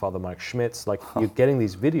James, Father Mike Schmitz, like you're getting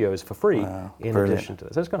these videos for free in addition to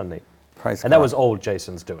this. So it's kind of neat. Praise and God. That was all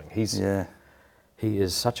Jason's doing. He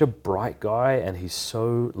is such a bright guy, and he's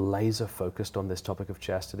so laser focused on this topic of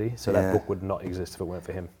chastity. So that book would not exist if it weren't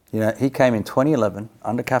for him. You know, he came in 2011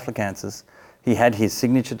 under Catholic Answers. He had his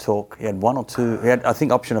signature talk. He had one or two. He had, I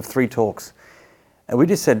think, option of 3 talks. And we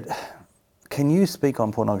just said, can you speak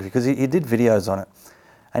on pornography? Because he did videos on it.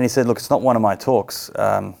 And he said, look, it's not one of my talks.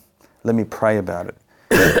 Let me pray about it.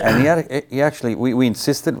 And he actually, we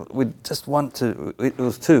insisted, we just want to, it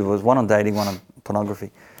was 2. It was one on dating, one on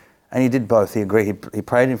pornography. And he did both. He agreed. He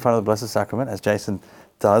prayed in front of the Blessed Sacrament, as Jason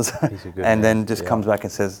does, and then just comes back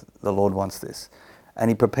and says, the Lord wants this. And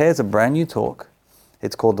he prepares a brand new talk.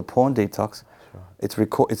 It's called The Porn Detox.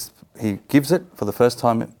 Right. He gives it for the first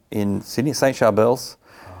time in Sydney, St. Charbel's,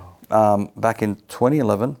 back in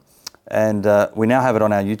 2011. And we now have it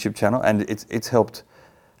on our YouTube channel, and it's helped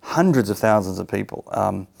hundreds of thousands of people.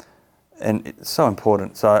 And it's so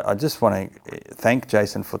important. So I just want to thank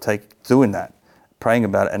Jason for doing that, praying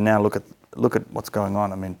about it, and now look at what's going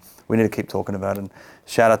on. I mean, we need to keep talking about it. And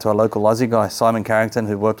shout out to our local Aussie guy, Simon Carrington,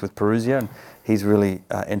 who worked with Perusia, and he's really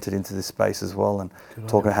entered into this space as well, and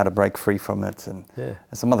talking about how to break free from it. And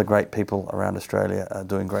some other great people around Australia are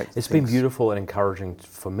doing great things. It's been beautiful and encouraging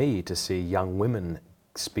for me to see young women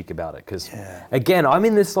speak about it, because again, I'm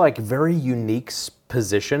in this like very unique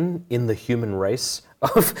position in the human race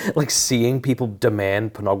of like seeing people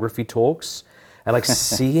demand pornography talks, and like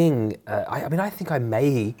seeing, I mean, I think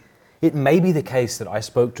it may be the case that I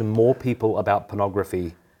spoke to more people about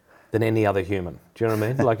pornography than any other human. Do you know what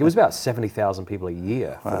I mean? Like, it was about 70,000 people a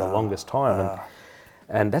year for the longest time.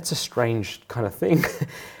 And that's a strange kind of thing.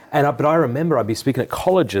 But I remember I'd be speaking at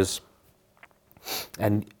colleges,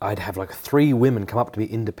 and I'd have like 3 women come up to me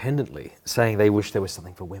independently saying they wish there was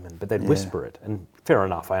something for women, but they'd whisper it. And fair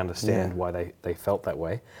enough, I understand why they felt that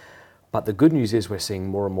way. But the good news is we're seeing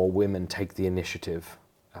more and more women take the initiative,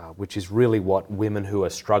 which is really what women who are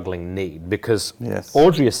struggling need. Because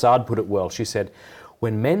Audrey Assad put it well. She said,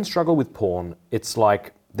 when men struggle with porn, it's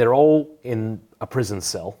like they're all in a prison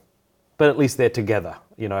cell, but at least they're together.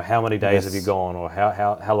 You know, how many days have you gone, or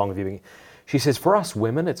how long have you been? She says, for us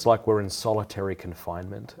women, it's like we're in solitary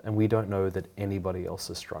confinement and we don't know that anybody else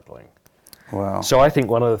is struggling. Wow. So I think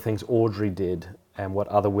one of the things Audrey did and what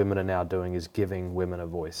other women are now doing is giving women a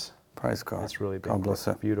voice. Praise God. That's really been God bless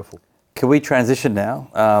her. Beautiful. Can we transition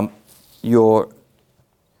now?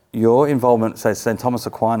 Your involvement, say, St. Thomas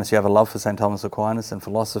Aquinas, you have a love for St. Thomas Aquinas and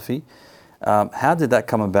philosophy. How did that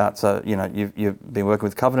come about? So, you know, you've been working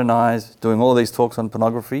with Covenant Eyes, doing all these talks on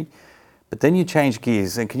pornography, but then you changed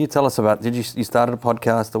gears. And can you tell us about, you started a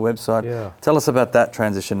podcast, a website? Yeah. Tell us about that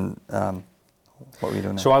transition. What were you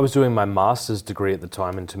doing now? So I was doing my master's degree at the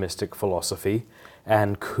time in Thomistic philosophy,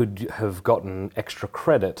 and could have gotten extra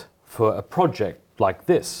credit for a project like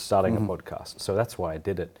this, starting a podcast. So that's why I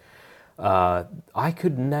did it. I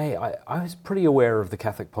was pretty aware of the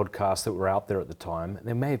Catholic podcasts that were out there at the time.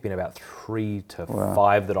 There may have been about 3 to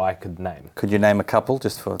 5 that I could name. Could you name a couple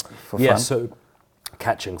just for fun? Yeah, so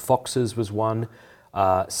Catching Foxes was one.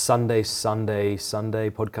 Sunday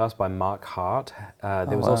podcast by Mark Hart.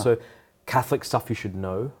 There was also Catholic Stuff You Should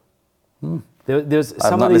Know. There's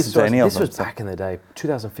some of these stories. This was back in the day,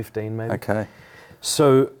 2015 maybe. Okay.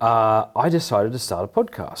 So I decided to start a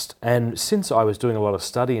podcast. And since I was doing a lot of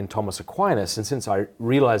study in Thomas Aquinas, and since I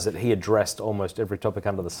realized that he addressed almost every topic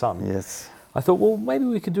under the sun, I thought, well, maybe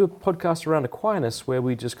we could do a podcast around Aquinas where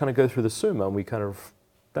we just kind of go through the Summa, and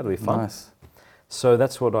that'll be fun. Nice. So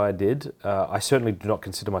that's what I did. I certainly do not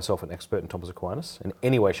consider myself an expert in Thomas Aquinas in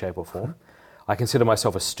any way, shape or form. I consider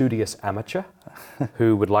myself a studious amateur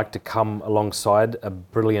who would like to come alongside a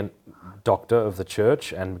brilliant doctor of the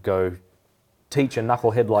church and go, teach a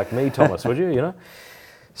knucklehead like me, Thomas, would you, you know?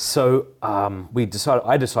 So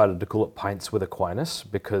I decided to call it Pints with Aquinas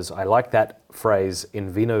because I like that phrase, in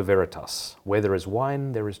vino veritas, where there is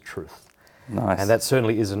wine, there is truth. Nice. And that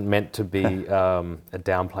certainly isn't meant to be a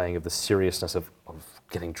downplaying of the seriousness of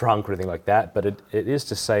getting drunk or anything like that, but it is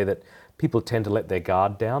to say that people tend to let their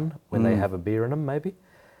guard down when they have a beer in them, maybe.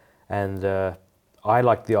 And I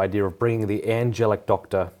like the idea of bringing the angelic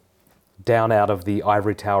doctor down out of the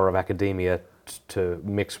ivory tower of academia to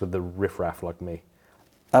mix with the riffraff like me.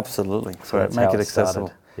 Absolutely. So make it accessible.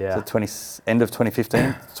 Started. Yeah. So end of 2015,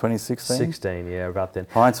 2016? 16, yeah, about then.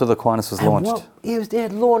 Pints with Aquinas was launched.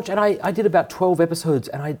 It launched, and I did about 12 episodes,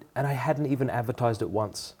 and I hadn't even advertised it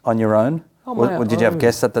once. On your own? Did you have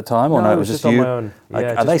guests at the time, or no? It was just you. On my own.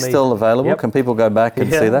 Yeah, are they still available? Yep. Can people go back and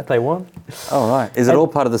see that? They want. Oh, right. Is it all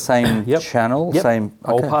part of the same channel? Yep. Same.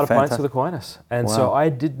 Okay, all part of Pints with Aquinas. And Wow. so I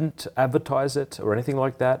didn't advertise it or anything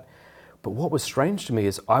like that. But what was strange to me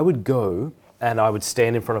is I would go and I would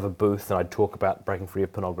stand in front of a booth and I'd talk about breaking free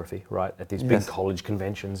of pornography, right, at these big college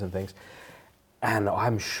conventions and things. And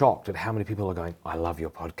I'm shocked at how many people are going, I love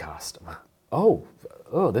your podcast. I'm like, oh,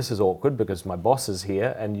 this is awkward because my boss is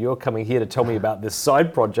here and you're coming here to tell me about this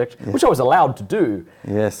side project, which I was allowed to do.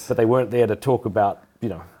 Yes. But they weren't there to talk about,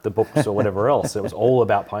 the books or whatever else. It was all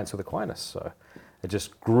about Pints with Aquinas. So it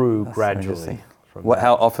just grew gradually.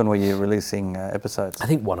 How often were you releasing episodes? I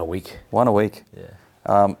think one a week. One a week?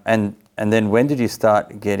 Yeah. And then when did you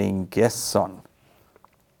start getting guests on?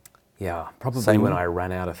 Yeah, probably when I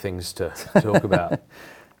ran out of things to talk about.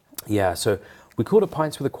 Yeah, so we called it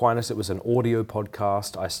Pints with Aquinas. It was an audio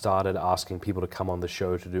podcast. I started asking people to come on the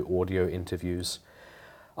show to do audio interviews.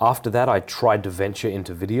 After that, I tried to venture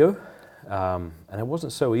into video, and it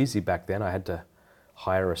wasn't so easy back then. I had to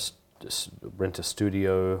rent a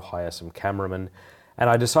studio, hire some cameramen, and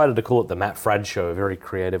I decided to call it the Matt Fradd Show, very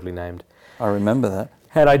creatively named. I remember that.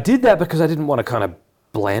 And I did that because I didn't want to kind of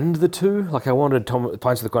blend the two. Like I wanted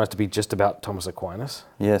Pints with Aquinas to be just about Thomas Aquinas.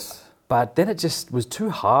 Yes. But then it just was too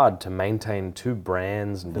hard to maintain two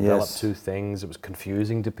brands and develop Yes. two things. It was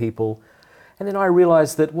confusing to people. And then I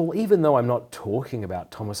realized that, well, even though I'm not talking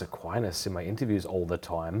about Thomas Aquinas in my interviews all the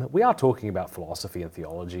time, we are talking about philosophy and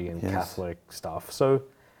theology and Yes. Catholic stuff. So,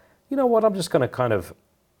 you know what, I'm just going to kind of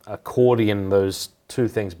accordion those two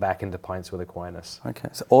things back into Pints with Aquinas. Okay,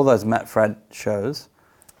 so all those Matt Fradd shows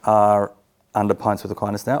are under Pints with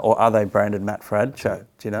Aquinas now, or are they branded Matt Fradd show?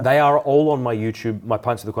 Do you know? They are all on my YouTube, my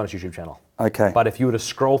Pints with Aquinas YouTube channel. Okay. But if you were to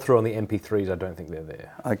scroll through on the MP3s, I don't think they're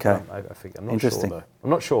there. Okay. I think, I'm not Interesting. sure though. I'm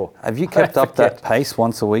not sure. Have you kept up that pace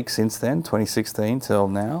once a week since then, 2016 till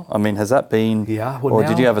now? I mean, has that been... Yeah. Well, or now,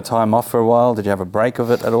 did you have a time off for a while? Did you have a break of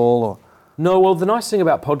it at all? Or? No, well, the nice thing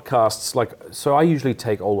about podcasts, so I usually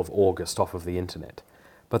take all of August off of the internet.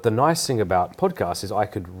 But the nice thing about podcasts is I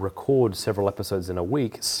could record several episodes in a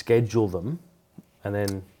week, schedule them, and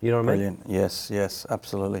then, you know what I mean? Brilliant. Yes,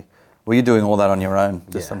 absolutely. Were you doing all that on your own?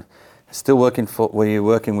 Yeah. Still working were you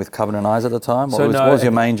working with Covenant Eyes at the time? So what was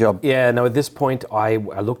your main job? Yeah, no, at this point, I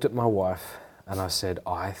looked at my wife and I said,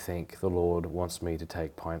 I think the Lord wants me to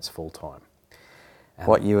take Pints full time. And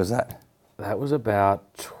What year was that? that was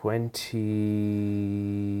about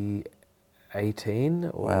 2018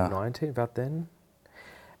 or Wow. 19, about then.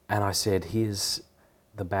 And I said, here's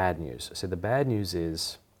the bad news. I said, the bad news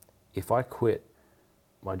is if I quit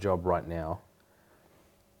my job right now,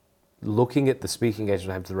 looking at the speaking engagements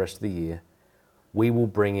I have for the rest of the year, we will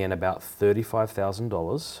bring in about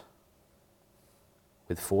 $35,000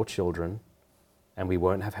 with 4 children, and we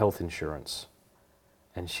won't have health insurance.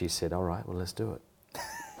 And she said, all right, well, let's do it.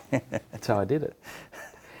 That's how I did it.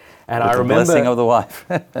 And With I the remember... blessing of the wife.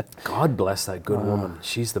 God bless that good woman.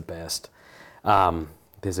 She's the best.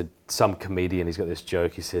 There's some comedian, he's got this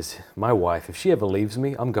joke, he says, my wife, if she ever leaves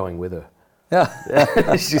me, I'm going with her.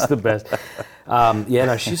 Yeah. She's the best.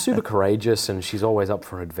 She's super courageous and she's always up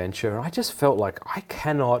for an adventure. And I just felt like I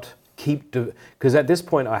cannot keep, because at this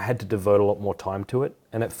point I had to devote a lot more time to it,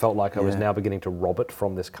 and it felt like I was now beginning to rob it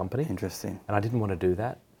from this company. Interesting. And I didn't want to do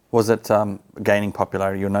that. Was it gaining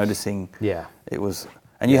popularity? You're noticing it was...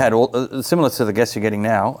 And you had all similar to the guests you're getting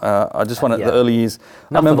now. I just wanted the early years.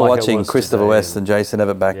 I remember like watching Christopher West and Jason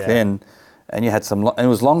Everett back then, and you had some. And it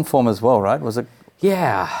was long form as well, right? Was it?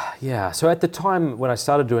 Yeah. So at the time when I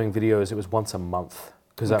started doing videos, it was once a month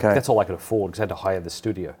because that's all I could afford because I had to hire the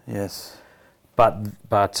studio. Yes. But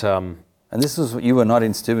and this was, you were not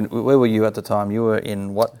in Steuben. Where were you at the time? You were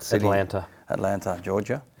in what city? Atlanta,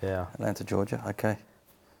 Georgia. Yeah. Atlanta, Georgia. Okay.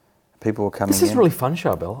 People were coming in. This is really fun,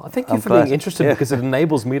 Charbel. I thank you for being interested because it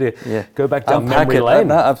enables me to go back down memory lane.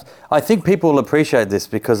 I think people will appreciate this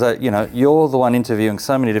because you're the one interviewing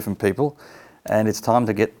so many different people, and it's time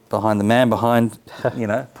to get behind the man behind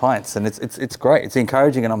Pints, and it's great. It's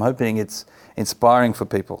encouraging, and I'm hoping it's inspiring for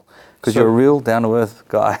people because you're a real down to earth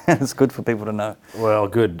guy. It's good for people to know. Well,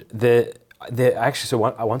 good.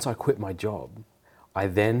 Once I quit my job, I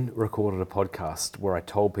then recorded a podcast where I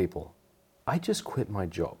told people, I just quit my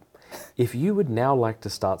job. If you would now like to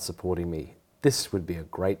start supporting me, this would be a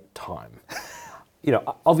great time.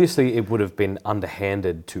 Obviously it would have been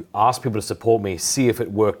underhanded to ask people to support me, see if it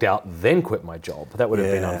worked out, then quit my job. That would have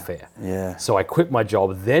been unfair. Yeah. So I quit my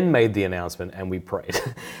job, then made the announcement, and we prayed.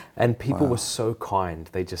 And people were so kind.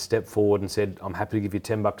 They just stepped forward and said, I'm happy to give you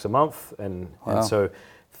 $10 a month. And so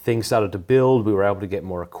things started to build. We were able to get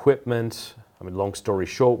more equipment. I mean, long story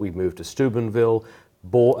short, we moved to Steubenville.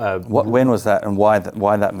 When was that, and why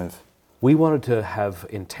that move? We wanted to have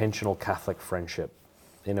intentional Catholic friendship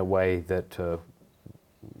in a way that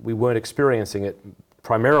we weren't experiencing it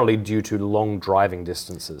primarily due to long driving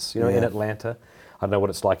distances. In Atlanta, I don't know what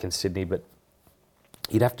it's like in Sydney, but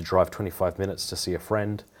you'd have to drive 25 minutes to see a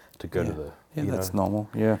friend to go to the... Yeah, that's normal,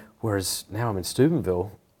 yeah. Whereas now I'm in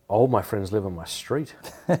Steubenville, all my friends live on my street.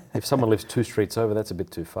 If someone lives 2 streets over, that's a bit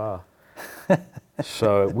too far.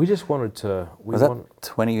 So we just wanted to... Was that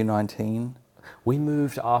 2019? We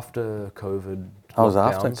moved after COVID. I was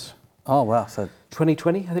after? Oh, wow. So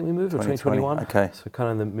 2020, I think we moved, or 2021. Okay. So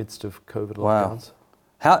kind of in the midst of COVID wow.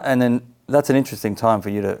 lockdowns. And then that's an interesting time for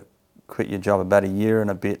you to quit your job, about a year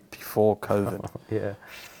and a bit before COVID. Yeah.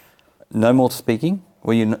 No more speaking?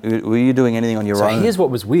 Were you doing anything on your own? So here's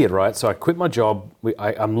what was weird, right? So I quit my job.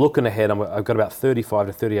 I'm looking ahead. I've got about 35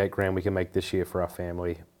 to 38 grand we can make this year for our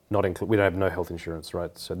family. We don't have no health insurance,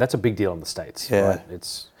 right? So that's a big deal in the States, right?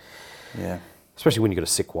 Especially when you've got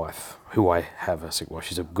a sick wife, who I have a sick wife.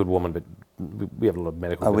 She's a good woman, but we have a lot of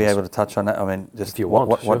medical bills. Are we able to touch on that? I mean, just if you want,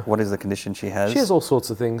 what is the condition she has? She has all sorts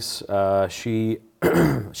of things.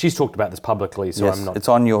 She's talked about this publicly, so yes, I'm not... It's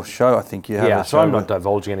on your show, I think you have a show. So I'm not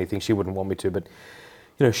divulging anything. She wouldn't want me to, but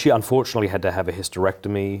she unfortunately had to have a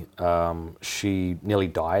hysterectomy. She nearly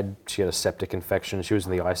died. She had a septic infection. She was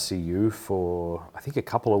in the ICU for, I think, a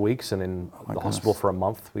couple of weeks and in the hospital for a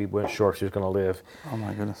month. We weren't sure if she was going to live. Oh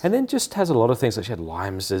my goodness. And then just has a lot of things. Like she had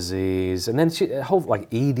Lyme's disease, and then she a whole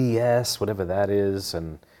EDS, whatever that is,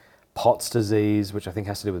 and Pott's disease, which I think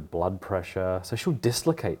has to do with blood pressure. So she'll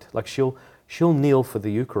dislocate. Like she'll kneel for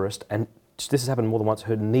the Eucharist, and this has happened more than once.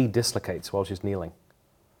 Her knee dislocates while she's kneeling.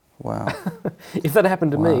 Wow. If that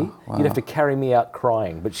happened to me, you'd have to carry me out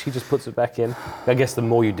crying, but she just puts it back in. I guess the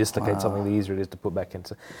more you dislocate something, the easier it is to put back in.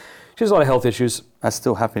 So she has a lot of health issues. That's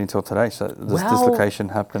still happening till today, so this dislocation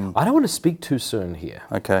happened... I don't want to speak too soon here.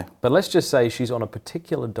 Okay. But let's just say she's on a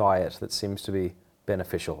particular diet that seems to be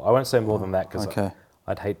beneficial. I won't say more than that because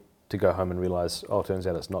I'd hate to go home and realise, it turns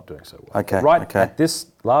out it's not doing so well. Okay. At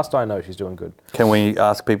this, last I know, she's doing good. Can we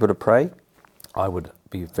ask people to pray? I would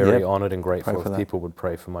be very honoured and grateful if people would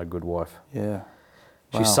pray for my good wife. Yeah.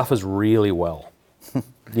 She suffers really well.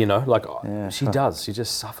 She does. She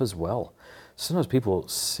just suffers well. Sometimes people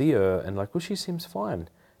see her and she seems fine.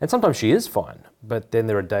 And sometimes she is fine. But then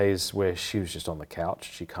there are days where she was just on the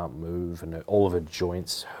couch. She can't move and all of her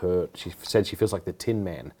joints hurt. She said she feels like the Tin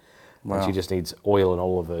Man. Wow. And she just needs oil in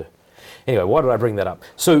all of her... Anyway, why did I bring that up?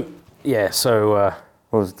 So...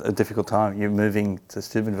 It was a difficult time. You're moving to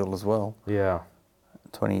Steubenville as well. Yeah.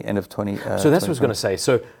 End of 20... so that's what I was going to say.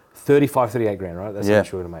 So 38 grand, right? That's how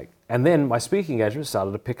much we're going to make. And then my speaking engagement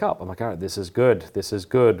started to pick up. I'm like, all right, this is good. This is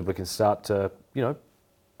good. We can start to,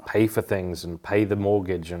 pay for things and pay the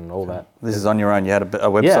mortgage and all that. This is on your own. You had a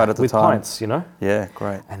website at the with time. Pints, Yeah,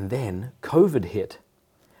 great. And then COVID hit.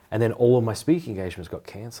 And then all of my speaking engagements got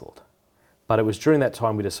cancelled. But it was during that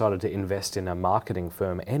time we decided to invest in a marketing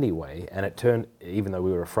firm anyway, and it turned, even though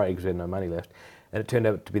we were afraid because we had no money left, and it turned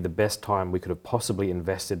out to be the best time we could have possibly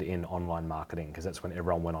invested in online marketing because that's when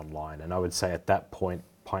everyone went online. And I would say at that point,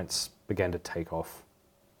 Pints began to take off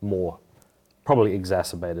more, probably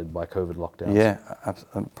exacerbated by COVID lockdowns. Yeah,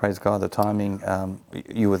 praise God, the timing,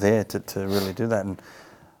 you were there to really do that. And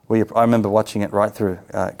I remember watching it right through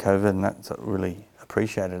COVID, and that's really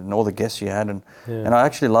appreciated, and all the guests you had. And I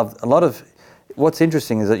actually loved a lot of... What's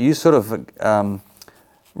interesting is that you sort of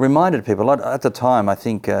reminded people, at the time, I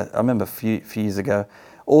think, I remember a few years ago,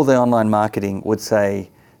 all the online marketing would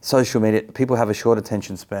say, social media, people have a short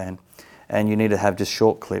attention span and you need to have just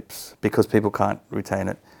short clips because people can't retain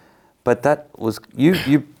it. But that was,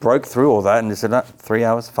 you broke through all that and you said, 3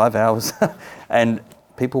 hours, 5 hours, and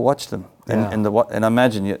people watched them. And I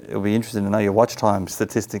imagine it'll be interesting to know your watch time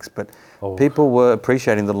statistics, but people were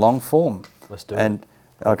appreciating the long form. Let's do it.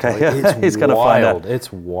 Okay, he's going to find out.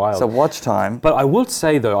 It's wild. So watch time. But I will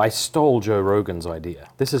say, though, I stole Joe Rogan's idea.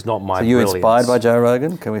 This is not my So you brilliance. Inspired by Joe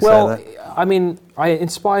Rogan? Can we say that? Well, I mean, I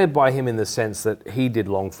inspired by him in the sense that he did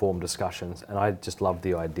long-form discussions, and I just loved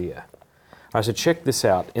the idea. I said, check this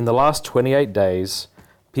out. In the last 28 days,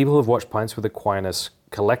 people have watched Pints with Aquinas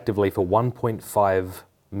collectively for 1.5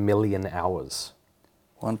 million hours.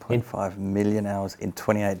 1.5 million hours in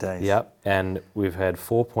 28 days. Yep, and we've had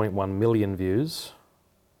 4.1 million views.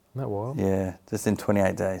 Isn't that wild? Yeah, just in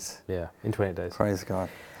 28 days. Yeah, in 28 days. Praise God.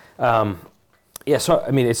 So,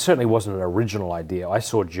 I mean, it certainly wasn't an original idea. I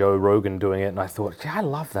saw Joe Rogan doing it, and I thought, I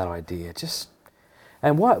love that idea.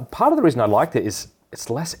 And part of the reason I liked it is it's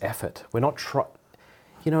less effort. We're not trying,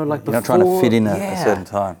 You're not trying to fit in a certain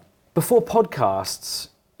time. Before podcasts,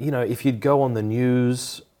 if you'd go on the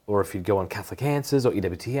news or if you'd go on Catholic Answers or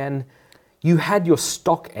EWTN, you had your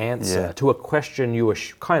stock answer to a question you were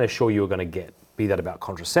kind of sure you were going to get. Be that about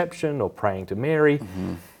contraception or praying to Mary.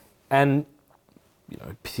 Mm-hmm. And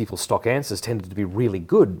people's stock answers tended to be really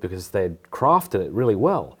good because they'd crafted it really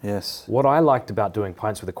well. Yes. What I liked about doing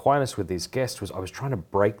Pints with Aquinas with these guests was I was trying to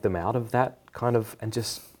break them out of that kind of and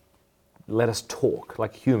just let us talk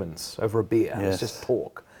like humans over a beer. Yes. Let's just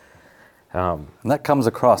talk. And that comes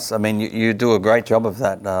across. I mean, you do a great job of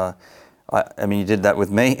that. I mean, you did that with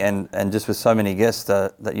me and just with so many guests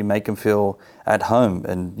that you make them feel at home.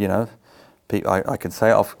 And, I can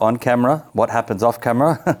say on camera what happens off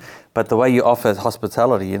camera, but the way you offer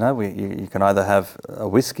hospitality, you can either have a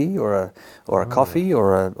whiskey or a coffee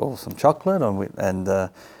or some chocolate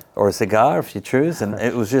or a cigar if you choose, and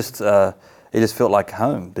it was just it just felt like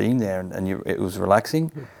home being there, and it was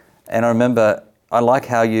relaxing. And I remember I like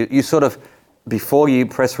how you sort of before you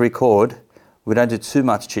press record, we don't do too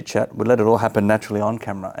much chit chat. We let it all happen naturally on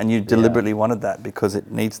camera, and you deliberately wanted that because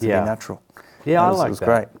it needs to be natural. Yeah, It was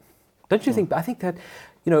great. Don't you think? I think that,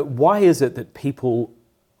 why is it that people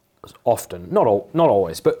often, not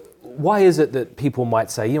always, but why is it that people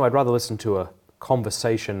might say, I'd rather listen to a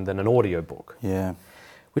conversation than an audiobook? Yeah.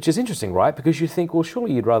 Which is interesting, right? Because you think, well,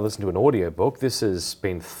 surely you'd rather listen to an audiobook. This has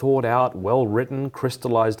been thought out, well written,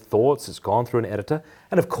 crystallized thoughts. It's gone through an editor.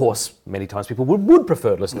 And of course, many times people would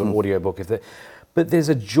prefer to listen to an audiobook. But there's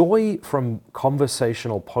a joy from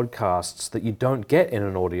conversational podcasts that you don't get in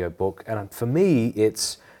an audiobook. And for me,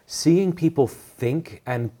 it's seeing people think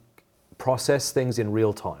and process things in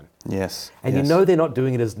real time. Yes. And they're not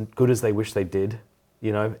doing it as good as they wish they did.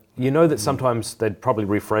 You know that sometimes they'd probably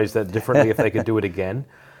rephrase that differently if they could do it again.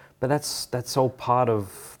 But that's all part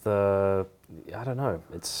of the, I don't know,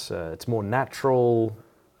 it's more natural.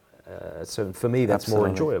 So for me, that's more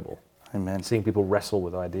enjoyable. Amen. Seeing people wrestle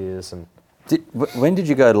with ideas. And when did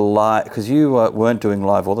you go to live? Because you weren't doing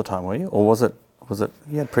live all the time, were you? Or was it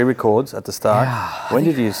you had pre-records at the start? Yeah, when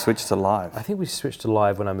did you switch to live? I think we switched to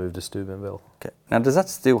live when I moved to Steubenville. Okay. Now, does that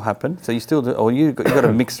still happen? So you still do, or you got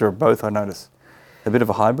a mixture of both, I notice. A bit of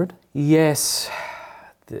a hybrid? Yes.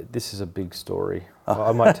 This is a big story.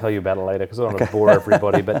 I might tell you about it later because I don't want to bore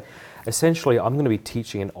everybody. But essentially, I'm going to be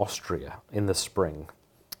teaching in Austria in the spring.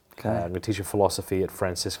 Okay. I'm going to teach philosophy at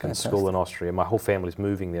Franciscan School in Austria. My whole family's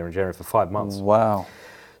moving there in January for 5 months. Wow.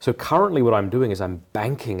 So currently what I'm doing is I'm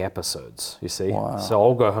banking episodes, you see. Wow. So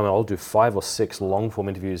I'll go home and I'll do 5 or 6 long-form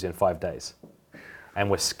interviews in 5 days. And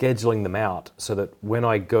we're scheduling them out so that when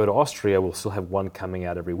I go to Austria, we'll still have one coming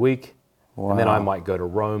out every week. Wow. And then I might go to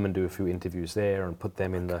Rome and do a few interviews there and put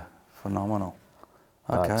them in the... Phenomenal.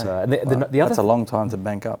 Okay. And the other that's a long time to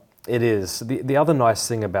bank up. It is. The other nice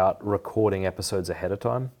thing about recording episodes ahead of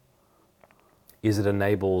time is it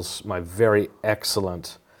enables my very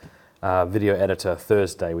excellent video editor,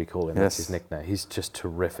 Thursday we call him, that's his nickname. He's just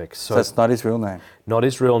terrific. So that's not his real name? Not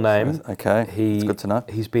his real name. Okay, it's good to know.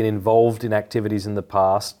 He's been involved in activities in the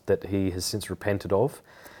past that he has since repented of,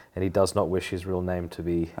 and he does not wish his real name to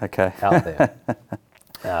be out there.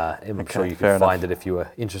 I'm sure you can find it if you were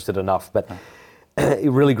interested enough. But a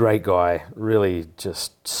really great guy, really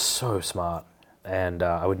just so smart. And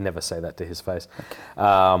I would never say that to his face,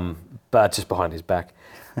 but just behind his back.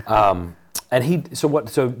 And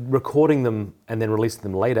so recording them and then releasing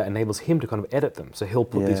them later enables him to kind of edit them. So he'll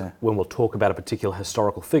put these, when we'll talk about a particular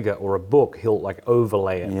historical figure or a book, he'll like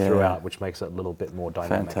overlay it throughout, which makes it a little bit more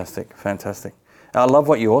dynamic. Fantastic. I love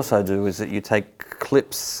what you also do is that you take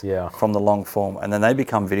clips from the long form and then they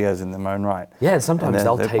become videos in their own right. Yeah, and sometimes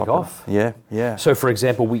they'll take off. Yeah. So for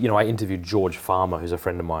example, I interviewed George Farmer, who's a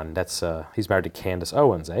friend of mine. He's married to Candace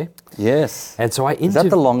Owens, eh? Yes. And so I interviewed... Is that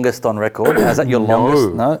the longest on record? Is that your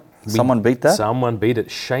longest? No? Someone beat that? Someone beat it.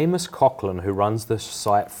 Seamus Coughlin, who runs the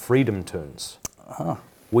site Freedom Tunes.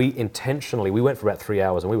 We went for about 3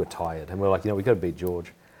 hours and we were tired. And we were like, we've got to beat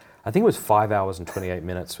George. I think it was 5 hours and 28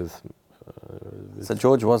 minutes with... So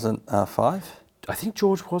George wasn't 5? I think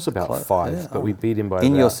George was about 5, but we beat him by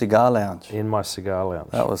in your cigar lounge? In my cigar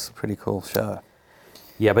lounge. That was a pretty cool show.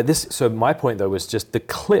 Yeah, but so my point though was just the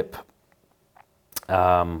clip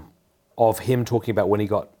of him talking about when he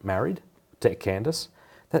got married to Candace.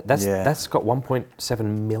 That's got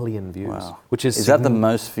 1.7 million views, which is... Is that the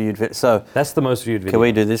most viewed video? So that's the most viewed video. Can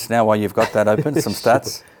we do this now while you've got that open, some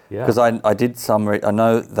stats? Because I did I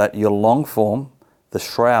know that your long form, The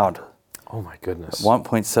Shroud... Oh my goodness.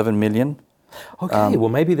 1.7 million. Okay, well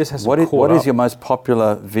maybe this has what is your most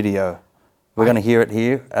popular video? We're going to hear it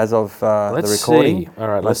here as of the recording. All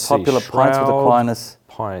right, most popular Pints with Aquinas.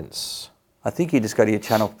 Pints. I think you just go to your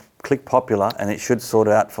channel, click popular, and it should sort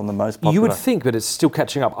out from the most popular. You would think, but it's still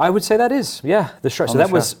catching up. I would say that is, The Shroud. So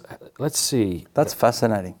that was, let's see. That's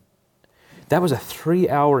fascinating. That was a 3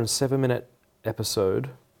 hour and 7 minute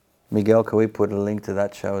episode. Miguel, can we put a link to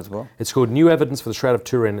that show as well? It's called New Evidence for the Shroud of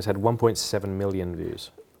Turin. It's had 1.7 million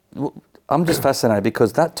views. I'm just fascinated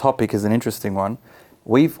because that topic is an interesting one.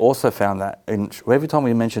 We've also found that every time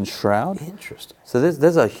we mention Shroud. Interesting. So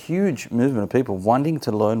there's a huge movement of people wanting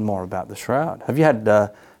to learn more about the Shroud. Have you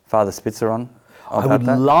had Father Spitzer on? I would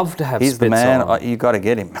love to have He's Spitzer the man. on. You got to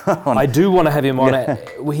get him. I do want to have him on.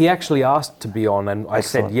 He actually asked to be on, and I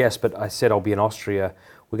said yes, but I said I'll be in Austria.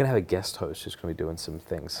 We're going to have a guest host who's going to be doing some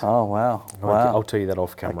things. Oh, wow. I'll tell you that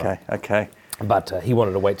off camera. Okay. But he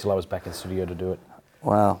wanted to wait till I was back in studio to do it.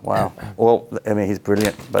 Wow. Well, I mean, he's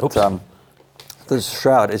brilliant. But the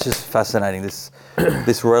Shroud is just fascinating, this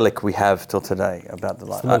relic we have till today about the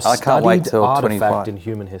light. I can't wait till 25. Artifact in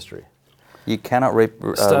human history. You cannot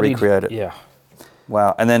recreate it. Yeah.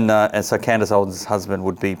 Wow. And then, and so Candace Owens' husband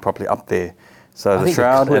would be probably up there. So the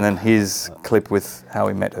Shroud and then his clip with how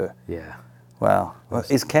he met her. Yeah. Wow.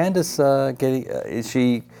 Is Candace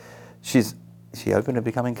she's Is she open to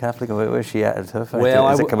becoming Catholic, or where is she at her faith?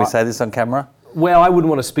 Well, can we say this on camera? Well, I wouldn't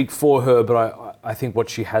want to speak for her, but I think what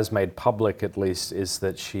she has made public, at least, is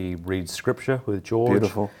that she reads Scripture with George.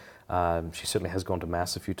 Beautiful. She certainly has gone to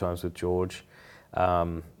Mass a few times with George.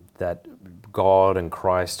 That God and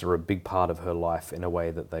Christ are a big part of her life in a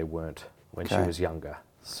way that they weren't when she was younger.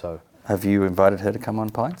 So, have you invited her to come on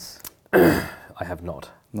Pints? I have not.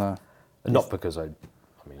 No. Not because I'm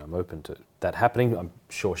open to that happening. I'm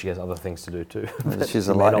sure she has other things to do too. She's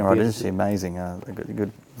a lightning rod, isn't she? Amazing. A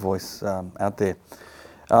good voice out there.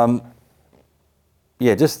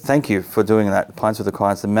 Just thank you for doing that. Pints with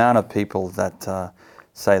Aquinas. The amount of people that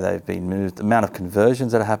say they've been moved, the amount of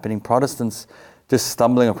conversions that are happening, Protestants just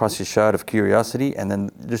stumbling across your show out of curiosity, and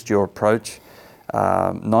then just your approach,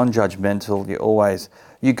 non-judgmental.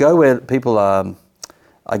 You go where people are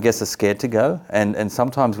scared to go, and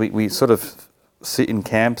sometimes we sort of sit in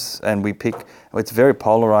camps and we pick. It's very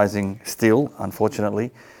polarizing still,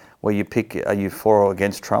 unfortunately, where you pick: are you for or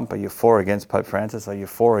against Trump? Are you for or against Pope Francis? Are you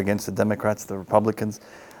for or against the Democrats, the Republicans?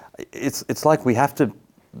 It's like we have to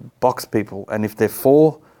box people, and if they're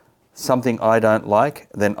for something I don't like,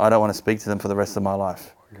 then I don't want to speak to them for the rest of my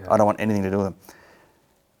life. Yeah. I don't want anything to do with them.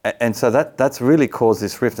 And so that's really caused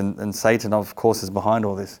this rift, and Satan, of course, is behind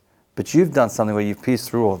all this. But you've done something where you've pierced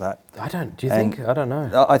through all that. I don't. Do you think? I don't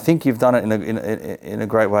know. I think you've done it in a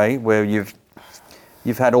great way, where you've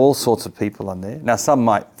had all sorts of people on there. Now, some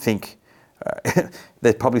might think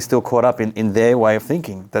they're probably still caught up in their way of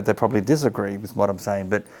thinking, that they probably disagree with what I'm saying.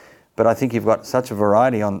 But I think you've got such a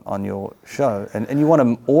variety on your show, and you want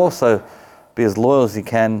to also be as loyal as you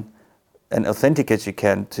can and authentic as you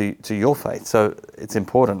can to your faith. So it's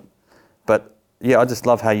important. But yeah, I just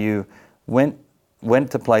love how you went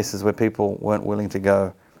to places where people weren't willing to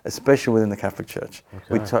go, especially within the Catholic Church.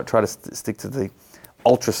 Okay. We try to stick to the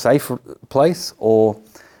ultra safe place, or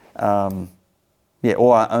our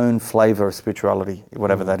own flavour of spirituality,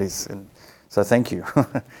 whatever that is. And so thank you.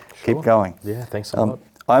 Keep going. Yeah, thanks a lot.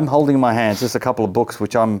 I'm holding in my hands just a couple of books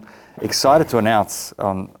which I'm excited to announce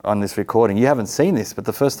on this recording. You haven't seen this, but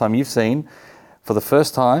the first time you've seen, for the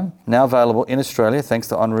first time, now available in Australia, thanks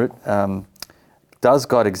to En route, Does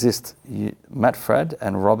God Exist? Matt Fradd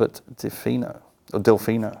and Robert Delfino. I'm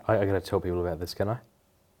going to tell people about this, can I?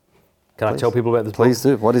 Please. I tell people about this book? Please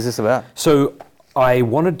do. What is this about? So I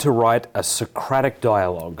wanted to write a Socratic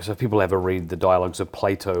dialogue. So if people ever read the dialogues of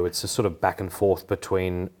Plato, it's a sort of back and forth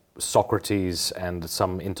between Socrates and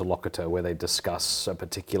some interlocutor where they discuss a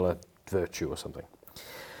particular virtue or something.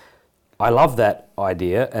 I love that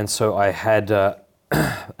idea, and so I had a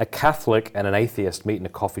Catholic and an atheist meet in a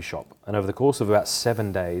coffee shop, and over the course of about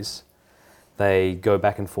 7 days, they go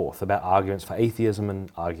back and forth about arguments for atheism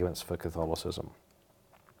and arguments for Catholicism.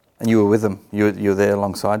 And you were with them? You were there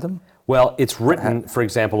alongside them? Well, it's written, for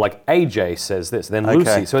example, like AJ says this, then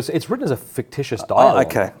Lucy. So it's written as a fictitious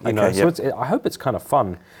dialogue. So I hope it's kind of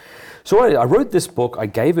fun. So I wrote this book. I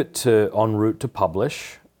gave it to En route to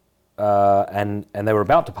publish, and they were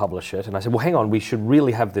about to publish it. And I said, well, hang on, we should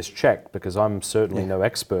really have this checked, because I'm certainly no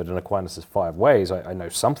expert in Aquinas' 5 ways. I know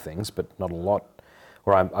some things, but not a lot.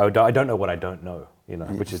 Or I don't know what I don't know,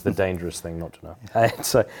 which is the dangerous thing not to know. And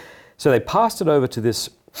so they passed it over to this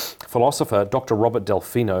philosopher, Dr. Robert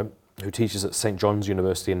Delfino, who teaches at St. John's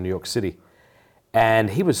University in New York City. And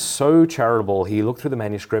he was so charitable. He looked through the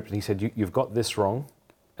manuscript and he said, you've got this wrong,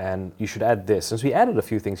 and you should add this. And so he added a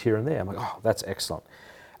few things here and there. I'm like, oh, that's excellent.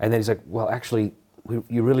 And then he's like, well, actually,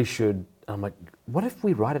 you really should. And I'm like, what if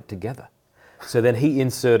we write it together? So then he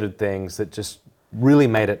inserted things that just really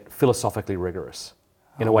made it philosophically rigorous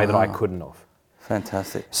in a way that I couldn't have.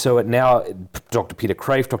 Fantastic. So now, Dr. Peter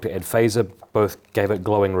Crave, Dr. Ed Fazer both gave it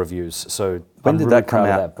glowing reviews. So when did that come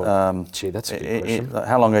out? Gee, that's a good question.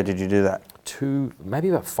 How long ago did you do that? Maybe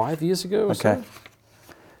about 5 years ago or so.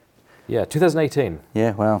 Yeah, 2018.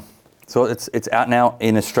 Yeah, wow. So it's out now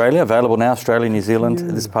in Australia, available now, Australia, New Zealand,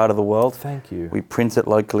 this part of the world. Thank you. We print it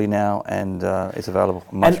locally now, and it's available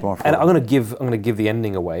much more. And I'm going to give the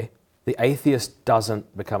ending away. The atheist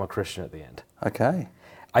doesn't become a Christian at the end. Okay.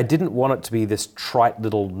 I didn't want it to be this trite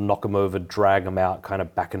little knock 'em over, drag 'em out kind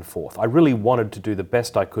of back and forth. I really wanted to do the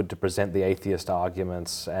best I could to present the atheist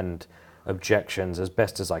arguments and objections as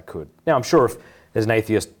best as I could. Now, I'm sure if there's an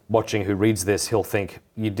atheist watching who reads this, he'll think,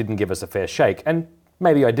 you didn't give us a fair shake. And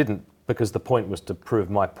maybe I didn't, because the point was to prove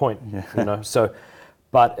my point, So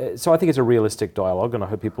I think it's a realistic dialogue, and I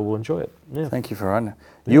hope people will enjoy it. Yeah. Thank you for running.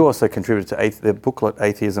 You also contributed to the booklet,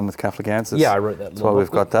 Atheism with Catholic Answers. Yeah, I wrote that. That's why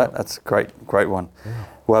we've got that. That's a great one. Yeah.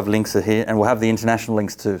 We'll have links here, and we'll have the international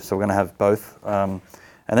links too, so we're going to have both. And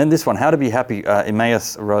then this one, How to Be Happy,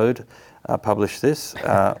 Emmaus Road published this.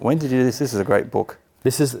 When did you do this? This is a great book.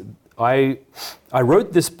 I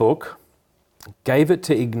wrote this book, gave it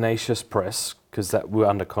to Ignatius Press, because we're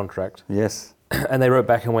under contract. Yes. And they wrote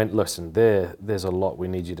back and went, listen, there's a lot we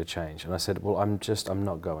need you to change. And I said, well, I'm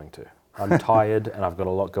not going to. I'm tired and I've got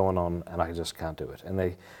a lot going on and I just can't do it. And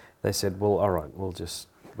they said, well, all right,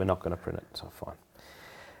 we're not going to print it, so fine.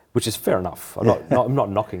 Which is fair enough. I'm not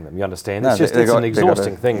knocking them, you understand? No, it's an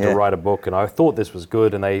exhausting thing to write a book, and I thought this was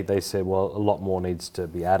good, and they said, well, a lot more needs to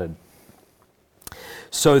be added.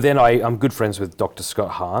 So then I'm good friends with Dr.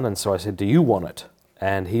 Scott Hahn, and so I said, do you want it?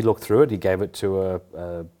 And he looked through it, he gave it to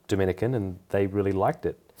a Dominican, and they really liked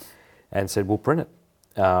it, and said, we'll print it.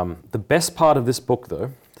 The best part of this book,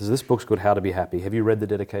 though, this book's called How to Be Happy. Have you read the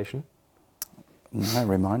dedication? No,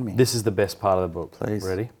 remind me. This is the best part of the book. Please.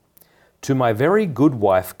 Ready? To my very good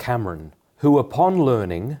wife, Cameron, who upon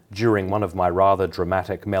learning, during one of my rather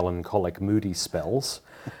dramatic, melancholic, moody spells,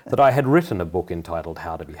 that I had written a book entitled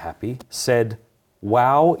How to Be Happy, said,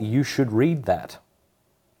 wow, you should read that.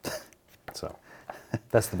 So,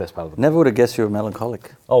 that's the best part of the book. Never would have guessed you were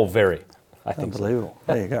melancholic. Oh, very. I think Unbelievable.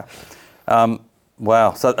 So. There you go.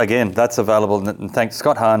 Wow. So again, that's available. And thanks,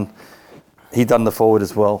 Scott Hahn. He done the forward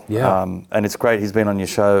as well. Yeah. And it's great. He's been on your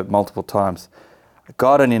show multiple times.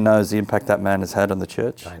 God only knows the impact that man has had on the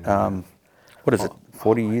church. I know. What is it?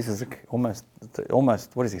 40 years? Is it almost?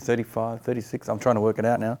 What is he? 35, 36? I'm trying to work it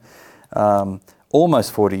out now.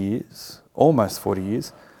 Almost 40 years. Almost 40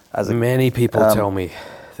 years. Many people tell me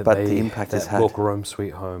that the impact that book, Rome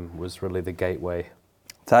Sweet Home, was really the gateway.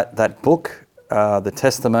 That book, the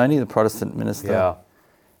testimony, the Protestant minister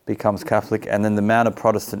becomes Catholic, and then the amount of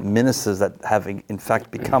Protestant ministers that have in fact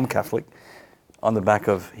become Catholic on the back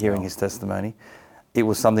of hearing his testimony. It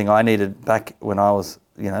was something I needed back when I was,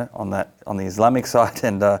 on the Islamic side,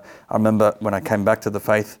 and I remember when I came back to the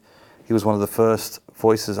faith, he was one of the first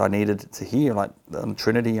voices I needed to hear, like on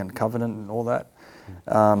Trinity and Covenant and all that.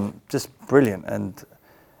 Just brilliant,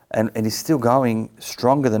 and he's still going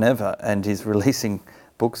stronger than ever, and he's releasing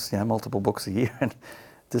books, multiple books a year, and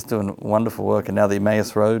just doing wonderful work. And now the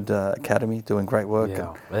Emmaus Road Academy doing great work.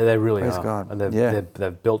 Yeah, they really praise are. God. And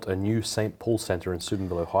they've built a new St. Paul Center in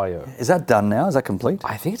Steubenville, Ohio. Is that done now? Is that complete?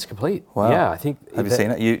 I think it's complete. Wow. Yeah, I think. Have you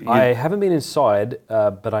seen it? I haven't been inside,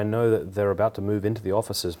 but I know that they're about to move into the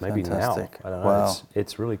offices maybe Fantastic. now. I don't know. Wow.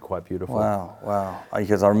 It's really quite beautiful. Wow.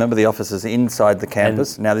 Because I remember the offices inside the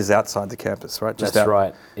campus. Now this is outside the campus, right? That's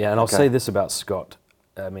right. Yeah, and I'll say this about Scott.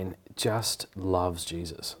 I mean, just loves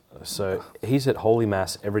Jesus. So he's at Holy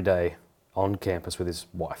Mass every day on campus with his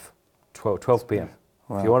wife, 12 p.m.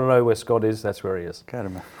 Wow. If you want to know where Scott is, that's where he is.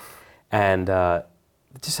 And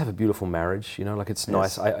just have a beautiful marriage, it's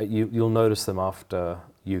nice. You'll notice them after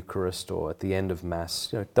Eucharist or at the end of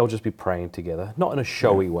Mass, they'll just be praying together, not in a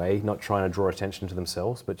showy way, not trying to draw attention to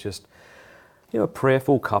themselves, but just, a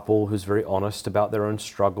prayerful couple who's very honest about their own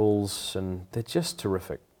struggles, and they're just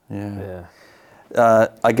terrific. Yeah.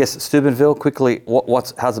 I guess Steubenville, quickly,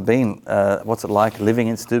 how's it been? What's it like living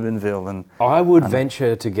in Steubenville? And I would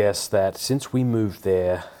venture to guess that since we moved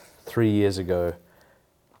there 3 years ago,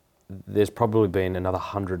 there's probably been another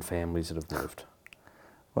 100 families that have moved.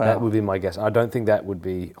 Wow. That would be my guess. I don't think that would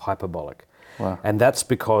be hyperbolic. Wow. And that's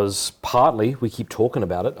because partly we keep talking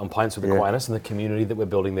about it on Pints with Aquinas and the community that we're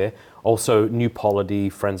building there. Also, New Polity,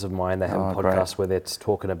 friends of mine, they have a podcast where they're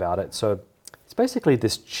talking about it. So it's basically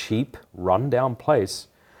this cheap, rundown place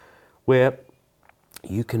where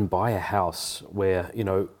you can buy a house where,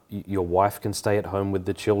 your wife can stay at home with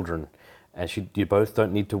the children, and you both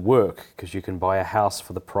don't need to work because you can buy a house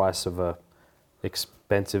for the price of a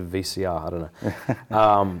expensive VCR. I don't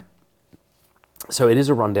know. So it is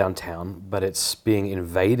a rundown town, but it's being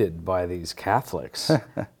invaded by these Catholics,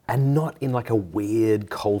 and not in like a weird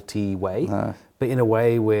culty way. No. But in a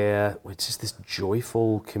way where it's just this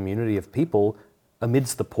joyful community of people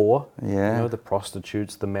amidst the poor, the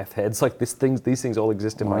prostitutes, the meth heads, like these things all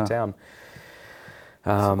exist in my town.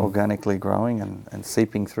 Organically growing and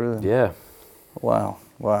seeping through. Yeah. Wow.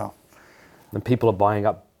 And people are buying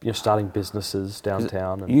up, starting businesses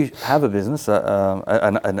downtown. You have a business,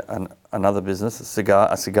 another business,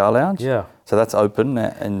 a cigar lounge? Yeah. So that's open?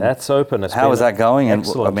 And that's open. How is that going?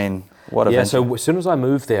 Excellent. And what event? Yeah, so as soon as I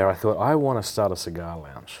moved there, I thought, I want to start a cigar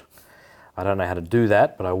lounge. I don't know how to do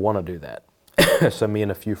that, but I want to do that. So me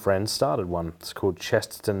and a few friends started one. It's called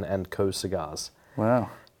Chesterton & Co. Cigars. Wow.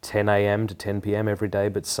 10 a.m. to 10 p.m. every day,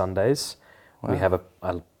 but Sundays. Wow. We have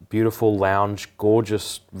a beautiful lounge,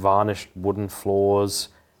 gorgeous varnished wooden floors.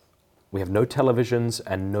 We have no televisions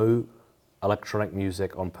and no electronic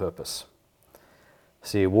music on purpose.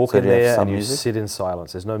 So you walk in there and you sit in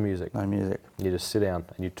silence. There's no music. No music. You just sit down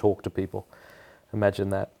and you talk to people. Imagine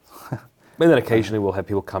that. And then occasionally we'll have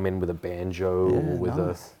people come in with a banjo or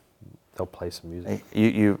with they'll play some music.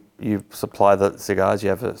 You supply the cigars. You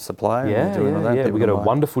have a supplier. Yeah. We got a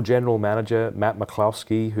wonderful general manager, Matt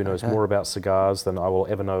McCloskey, who knows more about cigars than I will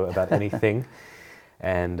ever know about anything.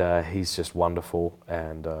 And he's just wonderful,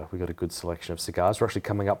 and we got a good selection of cigars. We're actually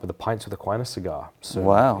coming up with a Pints with Aquinas cigar soon.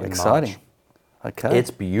 Wow, exciting! March. Okay, it's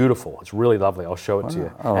beautiful. It's really lovely. I'll show it to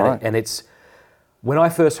you. All right. And it's when I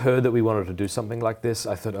first heard that we wanted to do something like this,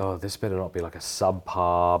 I thought, oh, this better not be like a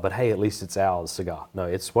subpar. But hey, at least it's ours cigar. No,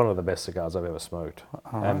 it's one of the best cigars I've ever smoked.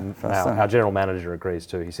 And our general manager agrees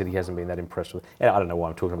too. He said he hasn't been that impressed with it. And I don't know why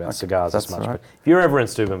I'm talking about cigars as much, but if you're ever in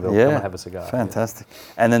Steubenville, come and have a cigar. Fantastic.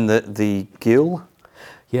 And then the Gill.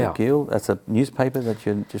 Yeah. The Gill, that's a newspaper that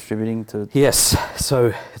you're distributing to. Yes,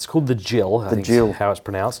 so it's called the Gill. I think Gill, is how it's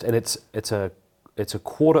pronounced, and it's a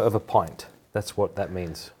quarter of a pint. That's what that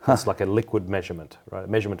means. It's like a liquid measurement, right? A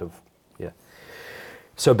measurement of,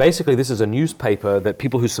 So basically, this is a newspaper that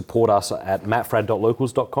people who support us at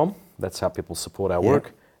mattfradd.locals.com. That's how people support our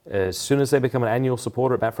work. As soon as they become an annual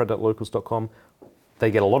supporter at mattfradd.locals.com,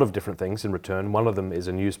 they get a lot of different things in return. One of them is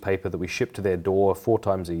a newspaper that we ship to their door 4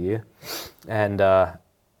 times a year, and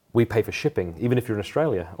we pay for shipping, even if you're in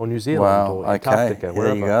Australia or New Zealand or Antarctica,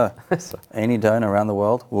 wherever. There you go. Any donor around the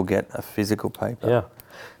world will get a physical paper. Yeah.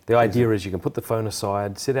 The idea is you can put the phone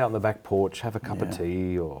aside, sit out on the back porch, have a cup of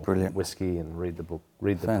tea or whiskey, and read the book,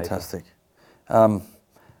 read the paper. Fantastic.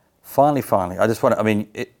 Finally, I just want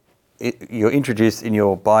to, you're introduced in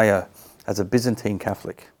your bio as a Byzantine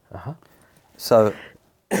Catholic. Uh-huh. So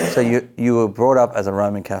you were brought up as a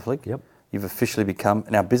Roman Catholic. Yep. You've officially become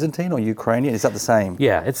now Byzantine or Ukrainian? Is that the same?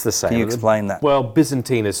 Yeah, it's the same. Can you explain that? Well,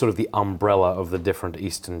 Byzantine is sort of the umbrella of the different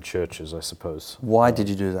Eastern churches, I suppose. Why did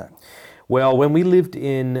you do that? Well, when we lived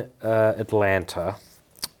in Atlanta,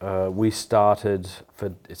 we started,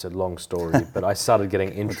 it's a long story, but I started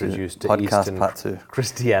getting introduced to Eastern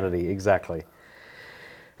Christianity, exactly.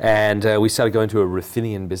 And we started going to a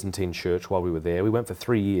Ruthenian Byzantine church while we were there. We went for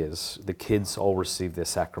 3 years. The kids all received their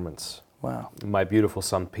sacraments. Wow. My beautiful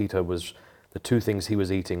son Peter the 2 things he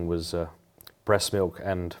was eating was breast milk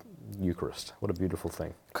and Eucharist. What a beautiful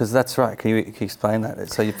thing. Because that's right. Can you explain that?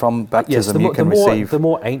 So from baptism you can receive... The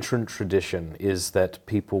more ancient tradition is that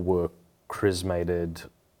people were chrismated,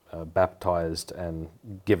 baptized and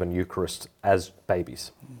given Eucharist as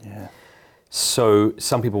babies. Yeah. So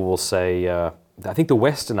some people will say, I think the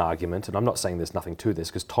Western argument, and I'm not saying there's nothing to this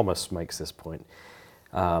because Thomas makes this point,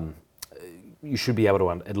 you should be able to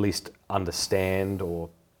at least understand or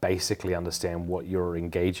basically understand what you're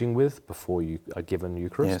engaging with before you are given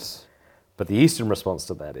Eucharist. Yes. But the Eastern response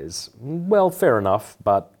to that is, well, fair enough,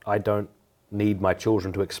 but I don't need my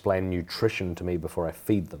children to explain nutrition to me before I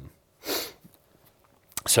feed them.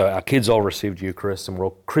 So our kids all received Eucharist, and we're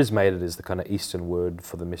all chrismated is the kind of Eastern word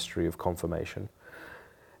for the mystery of confirmation.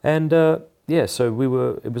 And so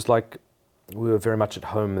it was like we were very much at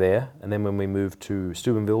home there. And then when we moved to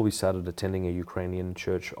Steubenville, we started attending a Ukrainian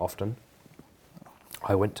church often.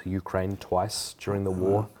 I went to Ukraine twice during the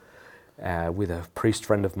war with a priest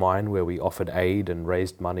friend of mine where we offered aid and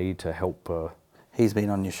raised money to help. He's been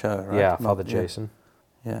on your show, right? Yeah, Father Jason.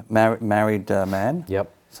 Yeah, married man.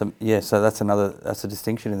 Yep. So that's a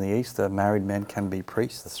distinction in the East. Married men can be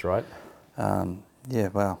priests. That's right. Yeah,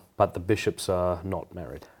 wow. But the bishops are not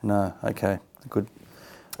married. No, okay, good.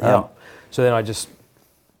 So then I just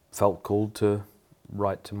felt called to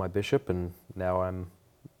write to my bishop, and now I'm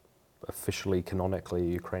officially, canonically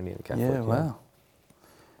Ukrainian Catholic. Yeah,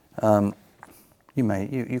 wow.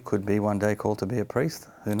 You could be one day called to be a priest.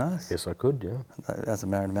 Who knows? Yes, I could, yeah. As a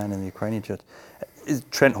married man in the Ukrainian church. Is